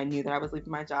out, and I knew that I was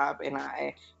leaving my job, and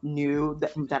I knew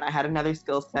that I had another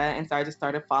skill set. And so I just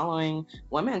started following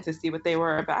women to see what they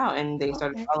were about, and they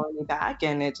started following me back,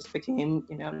 and it just became,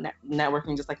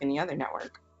 networking just like any other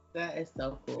network. That is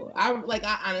so cool. I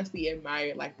honestly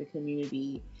admire the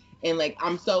community, and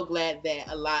I'm so glad that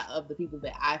a lot of the people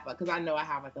that I follow, because I know I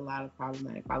have a lot of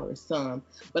problematic followers,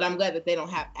 but I'm glad that they don't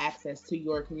have access to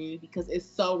your community, because it's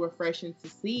so refreshing to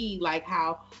see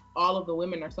how all of the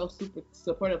women are so super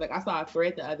supportive. I saw a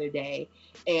thread the other day,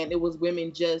 and it was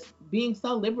women just being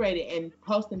so liberated and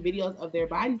posting videos of their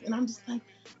bodies, and I'm just like,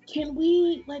 can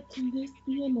this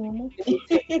be a normal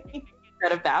thing?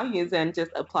 set of values and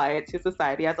just apply it to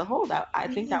society as a whole. That I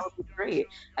think that would be great.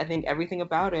 I think everything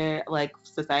about it, like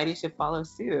society should follow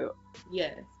suit.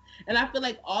 Yes. And I feel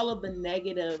like all of the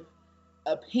negative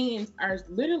opinions are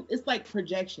literally, it's like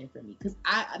projection for me. Because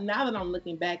now that I'm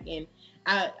looking back, and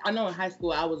I know in high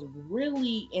school I was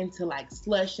really into like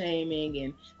slut shaming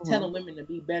and telling women to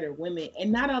be better women.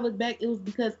 And now that I look back, it was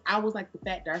because I was like the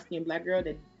fat, dark skinned black girl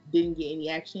that didn't get any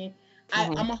action.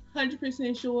 I'm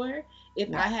 100% sure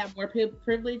if I had more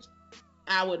privilege,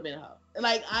 I would have been a hoe.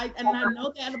 Like I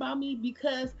know that about me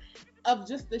because of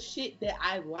just the shit that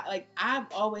I like. I've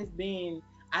always been.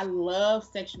 I love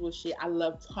sexual shit. I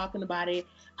love talking about it.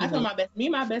 I told me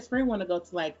and my best friend want to go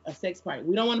to like a sex party.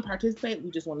 We don't want to participate.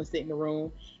 We just want to sit in the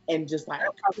room and just like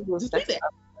just sex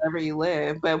wherever you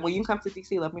live. But when you come to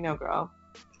DC, let me know, girl.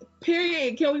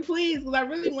 Period. Can we please? Because I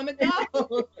really want to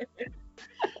go.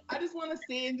 I just want to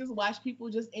sit and just watch people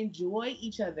just enjoy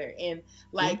each other. And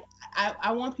like,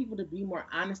 I want people to be more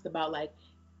honest about like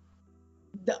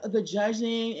the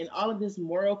judging and all of this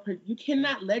moral. You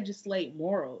cannot legislate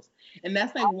morals. And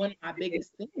that's like one of my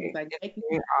biggest things. Like, it's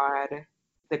very odd,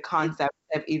 the concept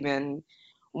of even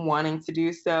wanting to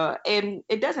do so. And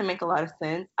it doesn't make a lot of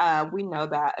sense. We know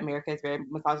that America is very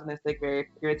misogynistic, very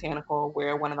puritanical.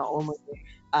 We're one of the only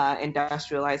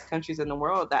industrialized countries in the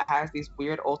world that has these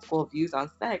weird old school views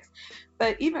on sex.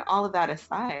 But even all of that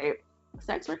aside,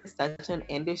 sex work is such an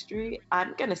industry.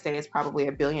 I'm gonna say it's probably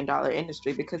 $1 billion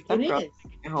industry because some girls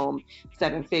take home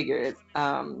 7 figures.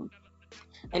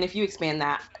 And if you expand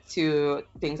that to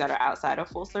things that are outside of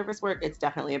full service work, it's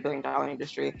definitely $1 billion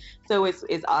industry. So it's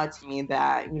odd to me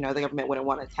that, you know, the government wouldn't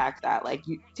want to tax that. Like,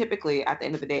 you typically at the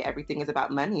end of the day, everything is about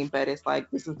money, but it's like,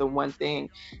 this is the one thing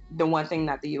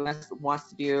that the US wants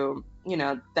to do, you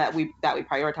know, that we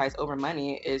prioritize over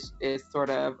money is sort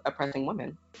of oppressing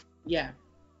women. Yeah.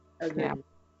 Okay. Yeah.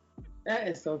 That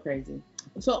is so crazy.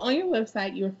 So on your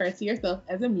website, you refer to yourself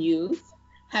as a muse.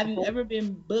 Have you ever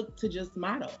been booked to just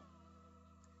model?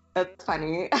 That's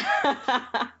funny.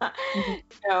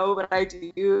 No, but I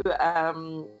do. You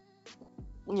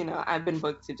know, I've been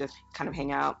booked to just kind of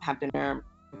hang out, have dinner,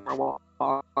 or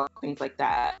walk, things like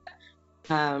that.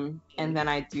 And then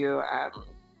I do,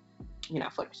 you know,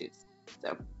 photo shoots.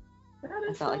 So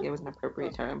I felt like it was an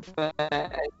appropriate term. But as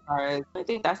far as, I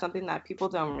think that's something that people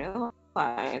don't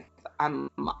realize. I'm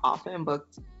often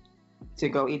booked to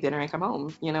go eat dinner and come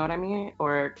home, you know what I mean?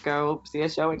 Or go see a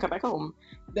show and come back home.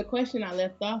 The question I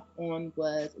left off on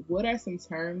was, what are some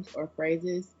terms or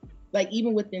phrases, like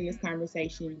even within this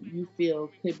conversation, you feel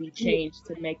could be changed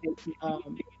to make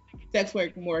sex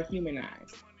work more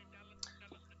humanized?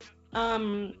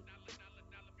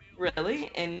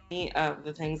 Really, any of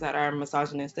the things that are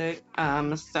misogynistic.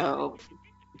 So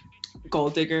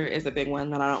gold digger is a big one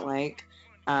that I don't like.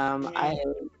 I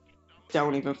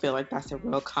don't even feel like that's a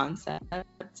real concept.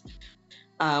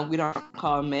 We don't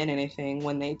call men anything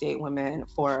when they date women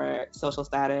for social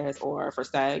status or for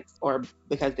sex or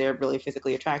because they're really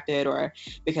physically attracted or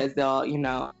because they'll, you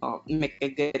know, make a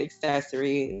good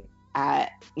accessory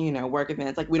at, you know, work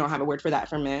events. Like, we don't have a word for that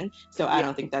for men. So I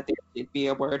don't think that there should be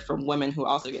a word for women who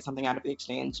also get something out of the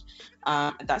exchange.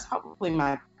 That's probably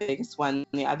my biggest one.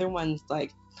 The other one's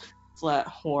like slut,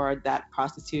 whore, that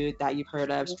prostitute that you've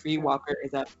heard of. Streetwalker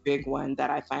is a big one that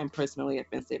I find personally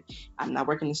offensive. I'm not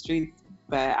working the streets,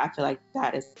 but I feel like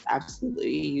that is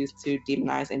absolutely used to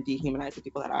demonize and dehumanize the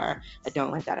people that are. I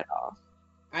don't like that at all.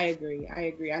 I agree.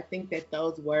 I think that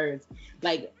those words,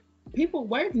 like,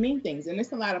 words mean things, and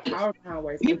it's a lot of power behind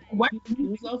words. People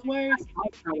use those words.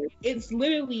 It's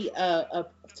literally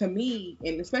to me,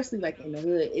 and especially like in the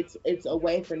hood, it's a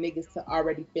way for niggas to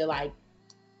already feel like,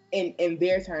 in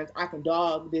their terms, I can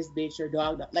dog this bitch or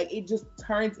dog. Like, it just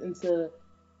turns into,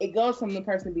 it goes from the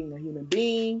person being a human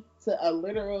being to a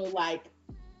literal like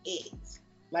it.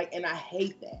 Like, and I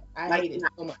hate that. I hate it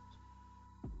so much.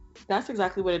 That's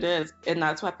exactly what it is. And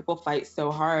that's why people fight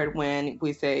so hard when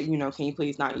we say, you know, can you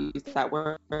please not use that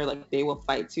word? Like, they will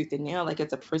fight tooth and nail, like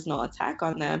it's a personal attack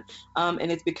on them. And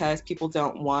it's because people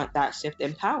don't want that shift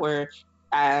in power.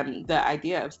 The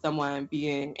idea of someone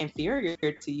being inferior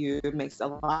to you makes a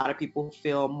lot of people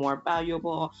feel more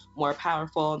valuable, more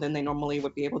powerful than they normally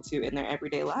would be able to in their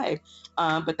everyday life.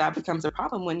 But that becomes a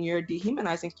problem when you're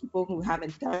dehumanizing people who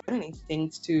haven't done anything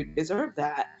to deserve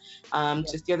that.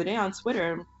 Just the other day on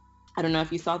Twitter, I don't know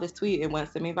if you saw this tweet, it went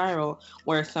semi-viral,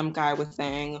 where some guy was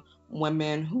saying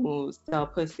women who sell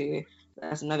pussy.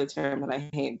 That's another term that I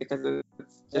hate because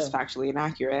it's just factually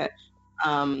inaccurate.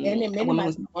 And it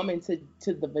minimizes woman to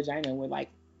the vagina. We're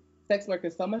like, sex work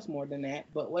is so much more than that,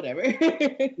 but whatever. Yeah,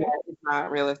 it's not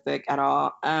realistic at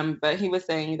all. But he was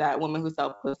saying that women who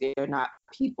sell pussy are not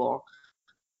people.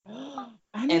 I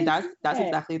And didn't that's see that's that.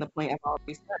 exactly the point of all of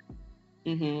these steps.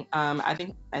 I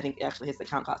think actually his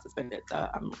account got suspended, so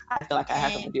I feel like I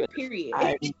had something And to do with it. period.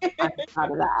 I'm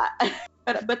proud of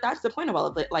that. But that's the point of all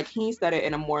of it. Like, he said it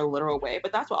in a more literal way,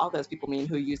 but that's what all those people mean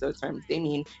who use those terms. They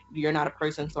mean you're not a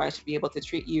person, so I should be able to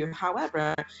treat you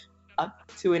however,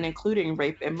 up to and including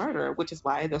rape and murder, which is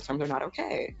why those terms are not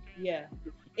okay. Yeah.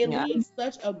 It Yeah. leaves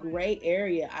such a gray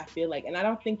area, I feel like. And I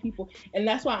don't think people, and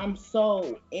that's why I'm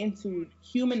so into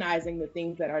humanizing the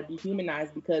things that are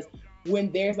dehumanized, because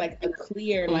when there's like a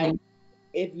clear, like, Mhm.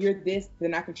 if you're this,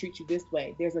 then I can treat you this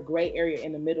way. There's a gray area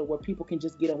in the middle where people can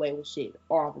just get away with shit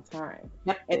all the time.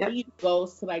 Yep, And yep. it even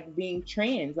goes to like being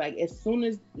trans. Like, as soon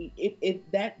as, if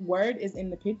that word is in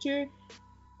the picture,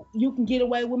 you can get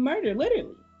away with murder,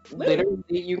 literally. Literally,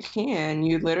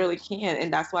 you literally can.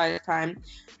 And that's why it's time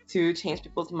to change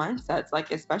people's mindsets.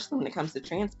 Like, especially when it comes to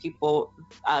trans people,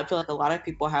 I feel like a lot of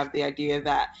people have the idea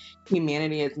that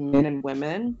humanity is men and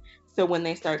women. So when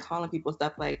they start calling people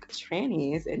stuff like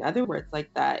trannies and other words like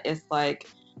that, it's like,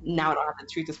 now I don't have to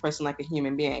treat this person like a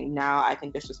human being. Now I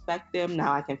can disrespect them.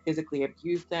 Now I can physically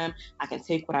abuse them. I can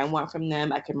take what I want from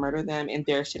them. I can murder them, and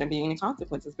there shouldn't be any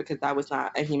consequences because that was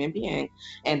not a human being.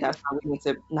 And that's how we need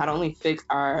to not only fix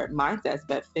our mindsets,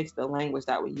 but fix the language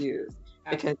that we use.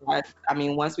 Because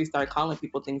once we start calling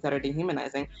people things that are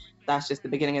dehumanizing, that's just the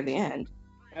beginning of the end.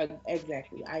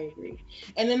 Exactly, I agree.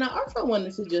 And then I also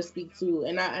wanted to just speak to,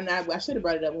 I should have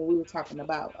brought it up when we were talking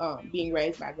about being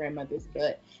raised by grandmothers,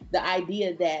 but the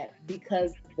idea that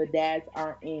because the dads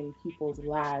aren't in people's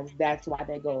lives, that's why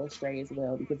they go astray as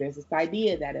well. Because there's this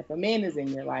idea that if a man is in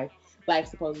your life,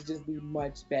 life's supposed to just be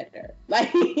much better.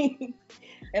 Like,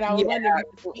 and I was wondering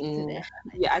if you could speak to that.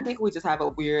 Yeah, I think we just have a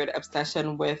weird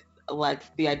obsession with like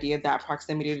the idea that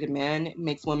proximity to men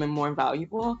makes women more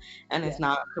valuable, and it's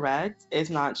not correct. It's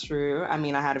not true. I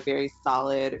mean, I had a very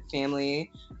solid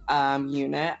family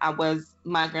unit.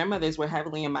 My grandmothers were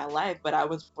heavily in my life, but I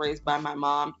was raised by my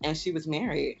mom, and she was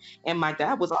married, and my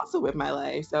dad was also in my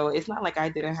life. So it's not like I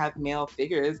didn't have male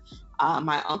figures.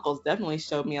 My uncles definitely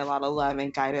showed me a lot of love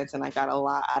and guidance, and I got a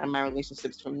lot out of my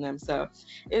relationships from them. So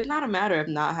it's not a matter of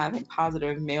not having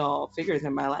positive male figures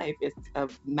in my life. It's a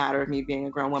matter of me being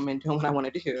a grown woman doing what I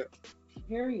want to do.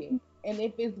 Period. And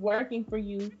if it's working for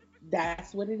you,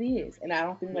 that's what it is. And I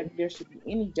don't think like there should be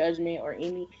any judgment or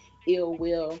any ill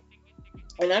will.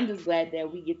 And I'm just glad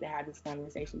that we get to have this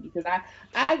conversation, because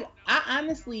I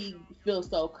honestly feel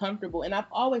so comfortable, and I've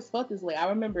always felt this way. I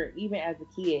remember even as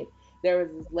a kid, there was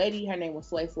this lady, her name was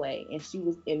Sway Sway, and she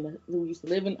was who used to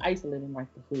live in, I used to live in like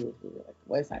the hood, like the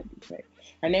west side of Detroit.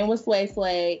 Her name was Sway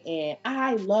Sway, and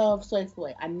I love Sway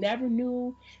Sway. I never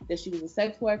knew that she was a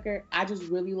sex worker. I just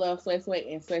really love Sway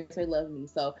Sway, and Sway Sway loved me.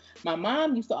 So my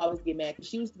mom used to always get mad because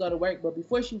she used to go to work, but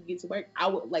before she would get to work, I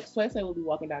would like Sway Sway would be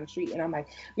walking down the street, and I'm like,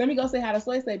 let me go say hi to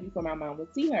Sway Sway before my mom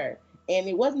would see her. And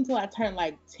it wasn't until I turned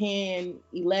like 10,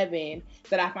 11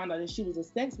 that I found out that she was a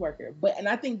sex worker. And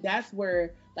I think that's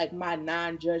where like my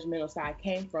non-judgmental side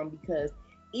came from, because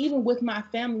even with my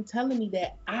family telling me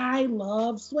that I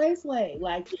love Sway Sway,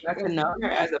 like, you got to know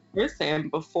her as a person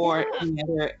before any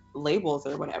other labels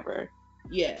or whatever.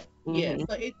 Yeah. So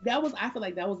I feel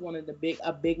like that was one of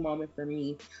a big moment for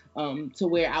me, to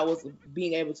where I was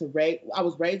being able to I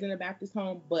was raised in a Baptist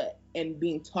home, and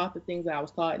being taught the things that I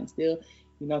was taught, and still,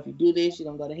 if you do this,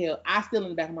 you're gonna go to hell. I still in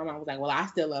the back of my mind was like, well, I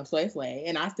still love Sway Sway,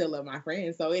 and I still love my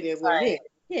friends, so it is what it is.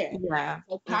 Yeah.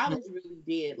 So college really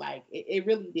did, like, it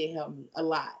really did help me a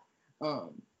lot.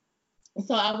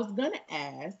 So I was gonna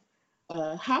ask,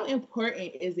 how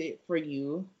important is it for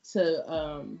you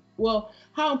to,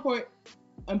 how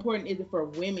important is it for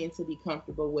women to be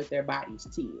comfortable with their bodies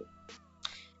to you?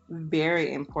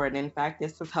 Very important. In fact,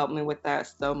 this has helped me with that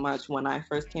so much. When I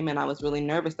first came in, I was really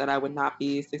nervous that I would not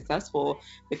be successful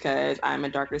because I'm a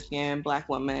darker skinned Black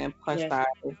woman, plus size.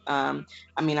 I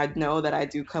know that I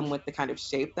do come with the kind of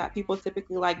shape that people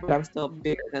typically like, but I'm still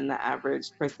bigger than the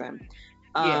average person.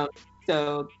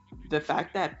 So the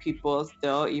fact that people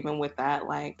still, even with that,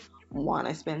 like, want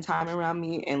to spend time around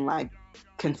me and like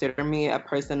consider me a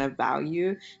person of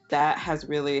value, that has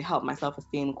really helped my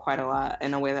self-esteem quite a lot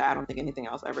in a way that I don't think anything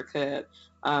else ever could.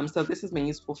 So this has been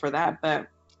useful for that. But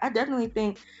I definitely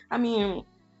think,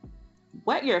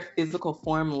 what your physical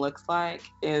form looks like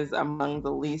is among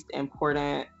the least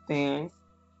important things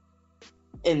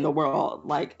in the world.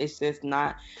 Like, it's just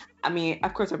not,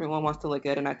 of course everyone wants to look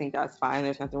good, and I think that's fine.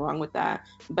 There's nothing wrong with that.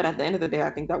 But at the end of the day, I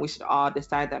think that we should all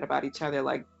decide that about each other.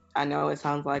 Like, I know it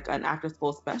sounds like an after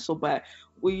school special, but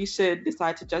we should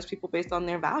decide to judge people based on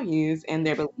their values and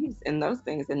their beliefs in those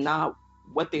things, and not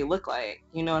what they look like.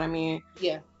 You know what I mean?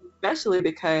 Yeah. Especially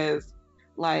because,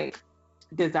 like,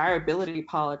 desirability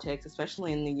politics,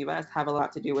 especially in the US, have a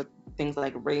lot to do with things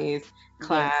like race,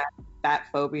 class, fat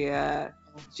phobia,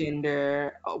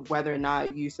 gender, whether or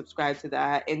not you subscribe to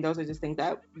that. And those are just things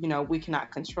that, we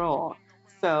cannot control.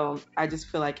 So I just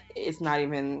feel like it's not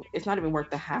even worth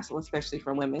the hassle, especially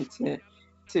for women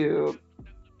to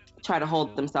try to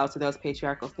hold themselves to those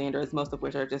patriarchal standards, most of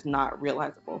which are just not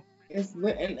realizable.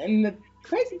 And the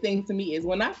crazy thing to me is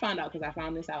when I found out, because I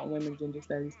found this out in women's gender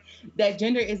studies, that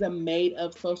gender is a made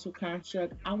up social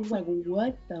construct. I was like,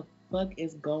 what the fuck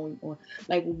is going on?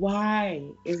 Like, why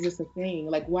is this a thing?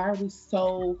 Like, why are we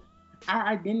so, our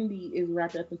identity is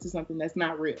wrapped up into something that's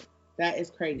not real. That is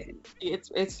crazy.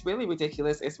 It's really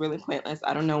ridiculous. It's really pointless.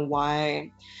 I don't know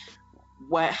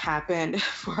what happened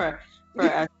for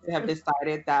us to have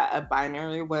decided that a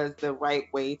binary was the right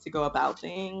way to go about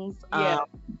things. Yeah.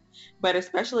 But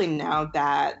especially now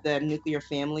that the nuclear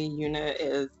family unit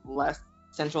is less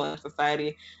central in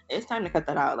society, it's time to cut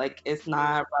that out. Like, it's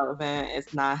not relevant.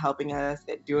 It's not helping us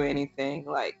do anything.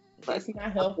 Like, it's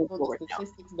not helpful. The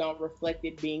statistics don't reflect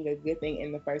it being a good thing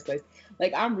in the first place.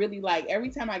 Like, I'm really like, every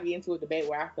time I get into a debate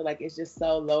where I feel like it's just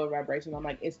so low in vibration, I'm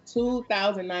like, it's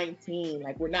 2019.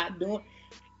 Like, we're not doing,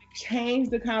 change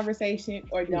the conversation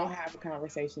or don't have a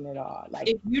conversation at all. Like,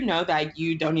 if you know that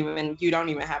you don't even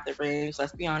have the range,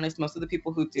 let's be honest, most of the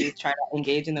people who do try to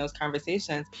engage in those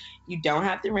conversations, you don't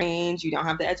have the range, you don't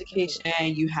have the education,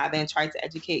 you haven't tried to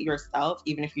educate yourself,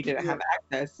 even if you didn't have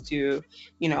access to,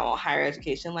 higher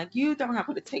education. Like, you don't have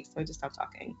what it takes, so just stop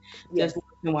talking. Just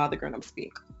listen while the grown-ups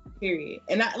speak. Period.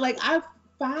 And I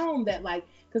found that, like,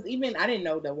 because even I didn't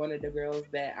know that one of the girls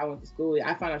that I went to school with,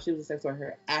 I found out she was a sex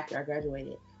worker after I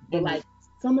graduated. But like,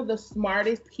 some of the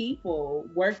smartest people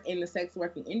work in the sex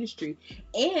working industry.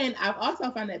 And I've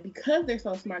also found that because they're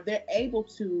so smart, they're able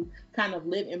to kind of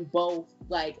live in both,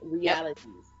 like, realities.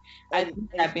 I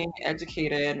think that being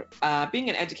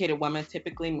an educated woman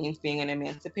typically means being an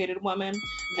emancipated woman.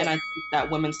 And I think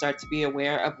that women start to be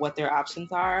aware of what their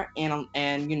options are.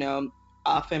 And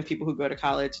often people who go to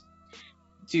college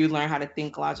do learn how to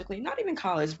think logically, not even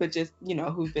college, but just,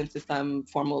 who've been to some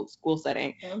formal school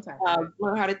setting,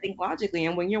 learn how to think logically.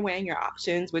 And when you're weighing your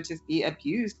options, which is be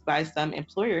abused by some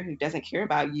employer who doesn't care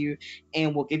about you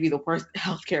and will give you the worst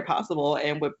healthcare possible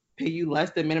and would pay you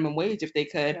less than minimum wage if they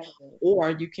could, or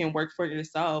you can work for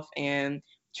yourself and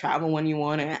travel when you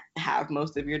want to have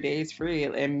most of your days free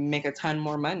and make a ton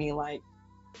more money. Like,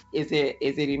 is it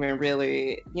even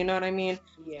really, you know what I mean?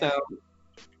 So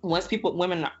once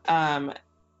women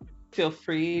feel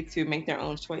free to make their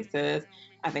own choices,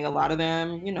 I think a lot of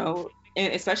them,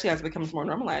 and especially as it becomes more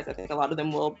normalized, I think a lot of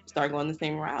them will start going the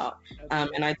same route.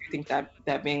 And I do think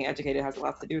that being educated has a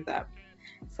lot to do with that.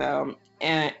 So,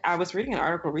 and I was reading an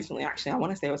article recently, actually, I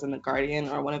want to say it was in The Guardian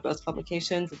or one of those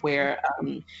publications, where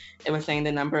it was saying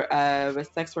the number of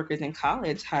sex workers in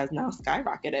college has now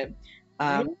skyrocketed.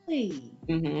 Really?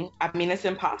 I mean, it's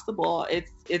impossible.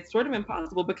 It's sort of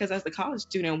impossible because as a college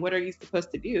student, what are you supposed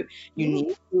to do? You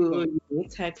need food, you need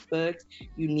textbooks,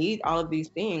 you need all of these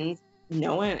things.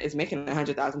 No one is making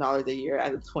 $100,000 a year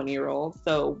as a 20-year-old.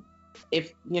 So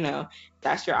if,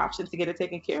 that's your option to get it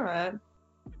taken care of,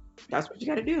 that's what you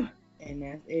got to do. And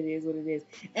it is what it is.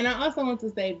 And I also want to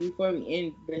say before we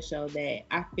end the show that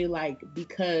I feel like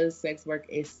because sex work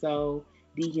is so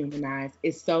dehumanized,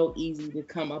 it's so easy to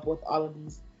come up with all of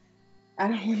these, I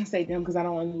don't want to say them because I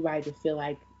don't want anybody to feel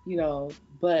like,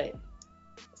 but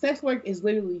sex work is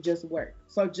literally just work.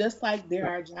 So just like there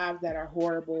are jobs that are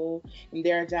horrible and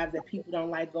there are jobs that people don't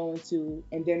like going to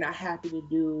and they're not happy to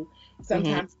do,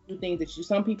 sometimes do things that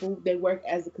some people, they work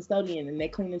as a custodian and they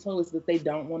clean the toilets but they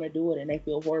don't want to do it and they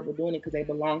feel horrible doing it because they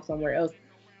belong somewhere else.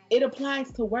 It applies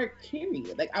to work,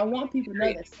 period. Like, I want people to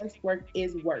know that sex work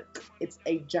is work. It's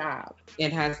a job.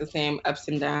 It has the same ups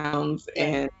and downs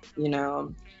and,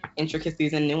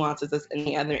 intricacies and nuances as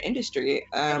any other industry.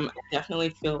 I definitely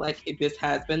feel like this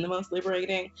has been the most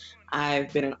liberating.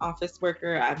 I've been an office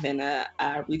worker. I've been a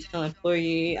retail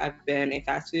employee. I've been a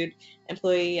fast food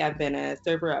employee. I've been a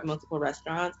server at multiple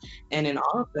restaurants. And in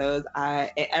all of those,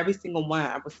 every single one,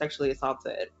 I was sexually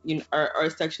assaulted, or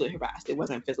sexually harassed. It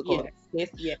wasn't physical.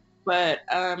 Yeah. But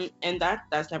and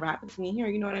that's never happened to me here,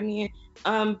 you know what I mean?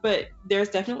 But there's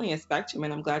definitely a spectrum,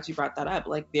 and I'm glad you brought that up.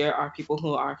 Like, there are people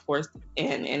who are forced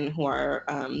in and who are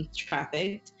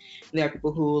trafficked. There are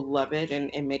people who love it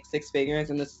and make six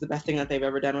figures, and this is the best thing that they've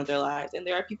ever done with their lives. And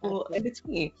there are people in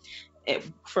between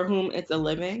for whom it's a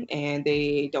living and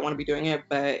they don't want to be doing it,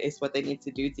 but it's what they need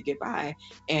to do to get by.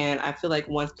 And I feel like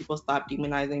once people stop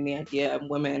demonizing the idea of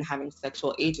women having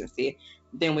sexual agency,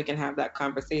 then we can have that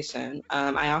conversation.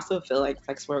 I also feel like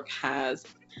sex work has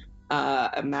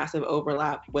a massive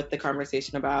overlap with the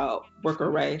conversation about worker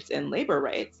rights and labor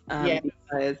rights,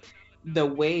 because the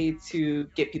way to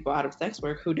get people out of sex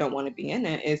work who don't want to be in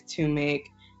it is to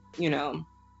make, you know,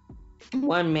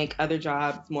 one, make other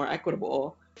jobs more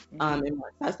equitable, and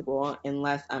more accessible and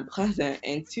less unpleasant,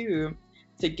 and two,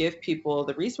 to give people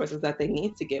the resources that they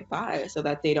need to get by so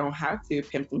that they don't have to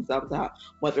pimp themselves out,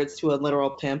 whether it's to a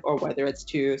literal pimp or whether it's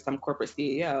to some corporate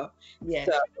CEO. Yeah.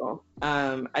 So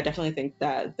I definitely think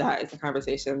that that is a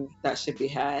conversation that should be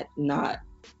had, not,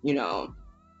 you know,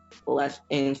 let's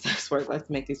end sex work, let's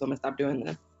make these women stop doing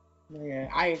this. Yeah,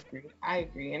 I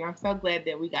agree. And I'm so glad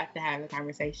that we got to have the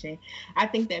conversation. I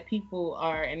think that people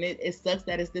are, and it sucks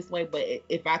that it's this way, but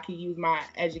if I could use my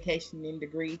education and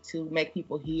degree to make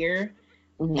people hear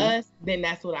us, then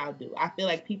that's what I'll do. I feel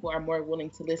like people are more willing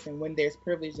to listen when there's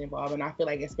privilege involved. And I feel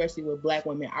like, especially with Black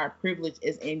women, our privilege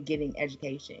is in getting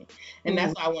education. And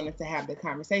that's why I wanted to have the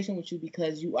conversation with you,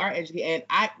 because you are educated.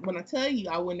 And when I tell you,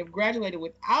 I wouldn't have graduated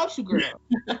without you, girl.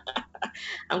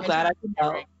 I'm glad I could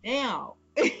help. Right now.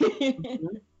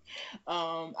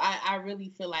 I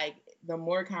really feel like the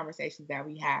more conversations that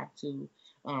we have to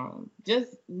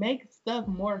just make stuff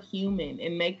more human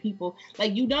and make people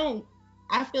like,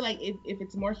 I feel like if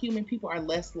it's more human, people are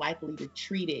less likely to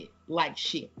treat it like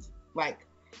shit. Like,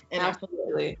 and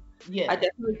absolutely. I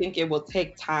definitely think it will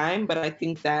take time, but I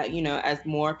think that, you know, as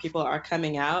more people are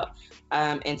coming out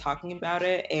and talking about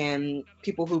it, and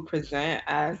people who present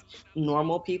as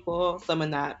normal people, someone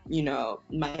that, you know,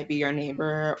 might be your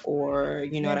neighbor, or,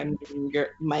 you know what I mean,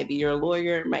 might be your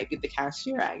lawyer, might be the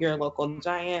cashier at your local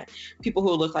giant, people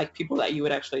who look like people that you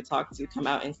would actually talk to, come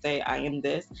out and say, I am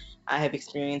this, I have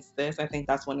experienced this. I think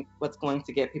that's what's going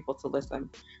to get people to listen.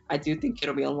 I do think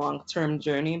it'll be a long-term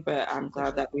journey, but I'm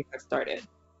glad that we have started.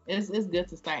 It's good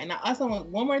to start. And I also want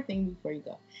one more thing before you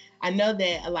go. I know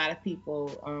that a lot of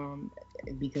people,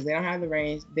 because they don't have the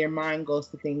range, their mind goes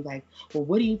to things like, well,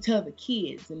 what do you tell the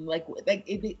kids? And like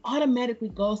it automatically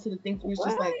goes to the things where it's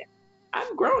just like,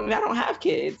 I'm grown and I don't have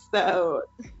kids, so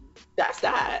that's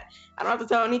that. I don't have to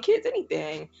tell any kids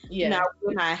anything. Yeah. Now,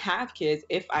 when I have kids,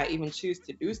 if I even choose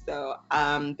to do so,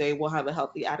 they will have a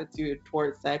healthy attitude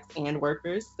towards sex and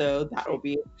workers, so that will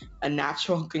be a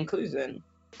natural conclusion.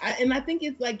 And I think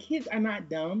it's like, kids are not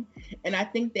dumb, and I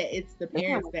think that it's the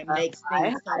parents that makes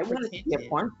things so I wanted to be a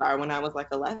porn star when I was like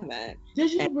 11.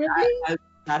 Did you really?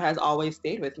 That has always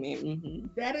stayed with me.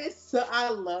 That is so, I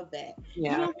love that.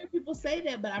 Yeah. You don't hear people say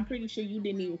that, but I'm pretty sure you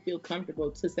didn't even feel comfortable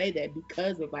to say that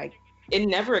because of like, it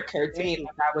never occurred to me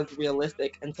that that was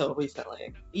realistic until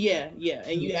recently. Yeah,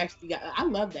 and you actually got. I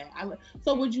love that.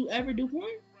 So would you ever do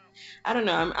porn? I don't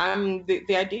know. I'm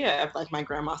the idea of like my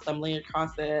grandma stumbling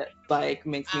across it like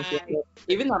makes me feel good.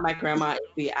 Even though my grandma is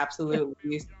the absolute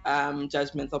least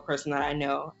judgmental person that I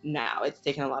know now. It's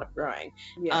taken a lot of growing.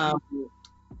 Yeah.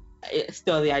 It's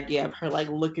still the idea of her like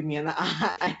looking me in the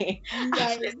eye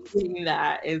after seeing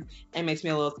that it makes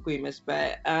me a little squeamish.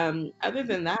 But other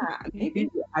than that, maybe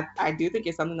I do think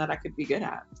it's something that I could be good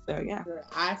at. So yeah.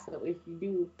 So if you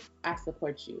do, I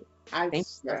support you. Thank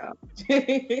you.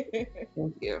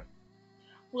 Thank you.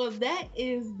 Well, that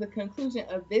is the conclusion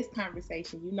of this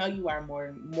conversation. You know, you are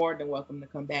more than welcome to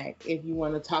come back if you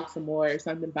want to talk some more, or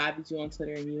something bothers you on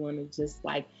Twitter and you want to just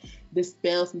like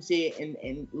dispel some shit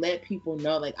and let people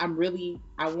know. Like, I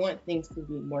want things to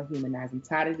be more humanized. I'm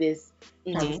tired of this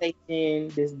conversation,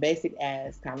 this basic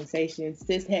ass conversation,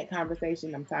 cishet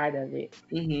conversation. I'm tired of it.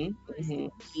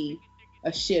 Be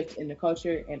a shift in the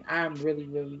culture, and I'm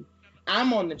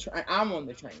on the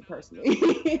train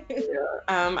personally.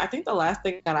 I think the last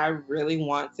thing that I really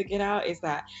want to get out is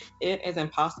that it is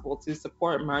impossible to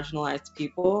support marginalized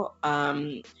people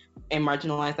and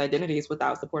marginalized identities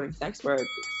without supporting sex work.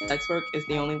 Sex work is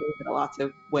the only way that lots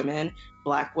of women,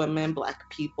 Black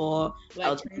people,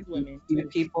 LGBT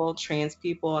people, trans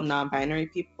people, non-binary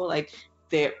people, like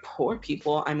they're poor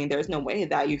people. I mean, there's no way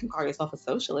that you can call yourself a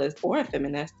socialist or a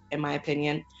feminist, in my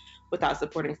opinion, without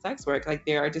supporting sex work. Like,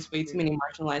 there are just way too many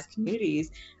marginalized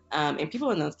communities and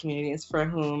people in those communities for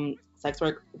whom sex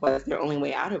work was their only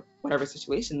way out of whatever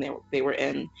situation they were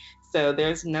in. So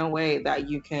there's no way that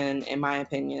you can, in my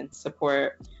opinion,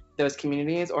 support those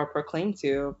communities or proclaim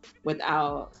to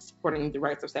without supporting the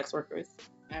rights of sex workers.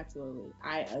 Absolutely.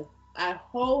 I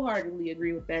wholeheartedly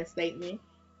agree with that statement.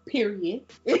 Period.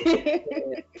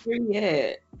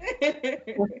 Period.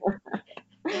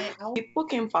 People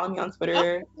can follow me on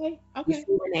Twitter. Okay. DC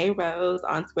Renee Rose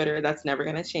on Twitter. That's never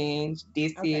gonna change.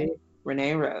 DC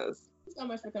Renee Rose. Thanks so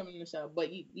much for coming on the show. But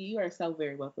you are so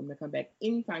very welcome to come back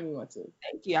anytime you want to.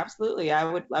 Thank you. Absolutely. I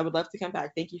would love to come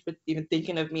back. Thank you for even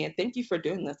thinking of me, and thank you for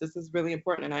doing this. This is really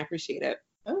important and I appreciate it.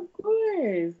 Of course.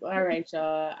 Yes. All right,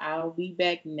 y'all. I'll be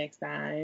back next time.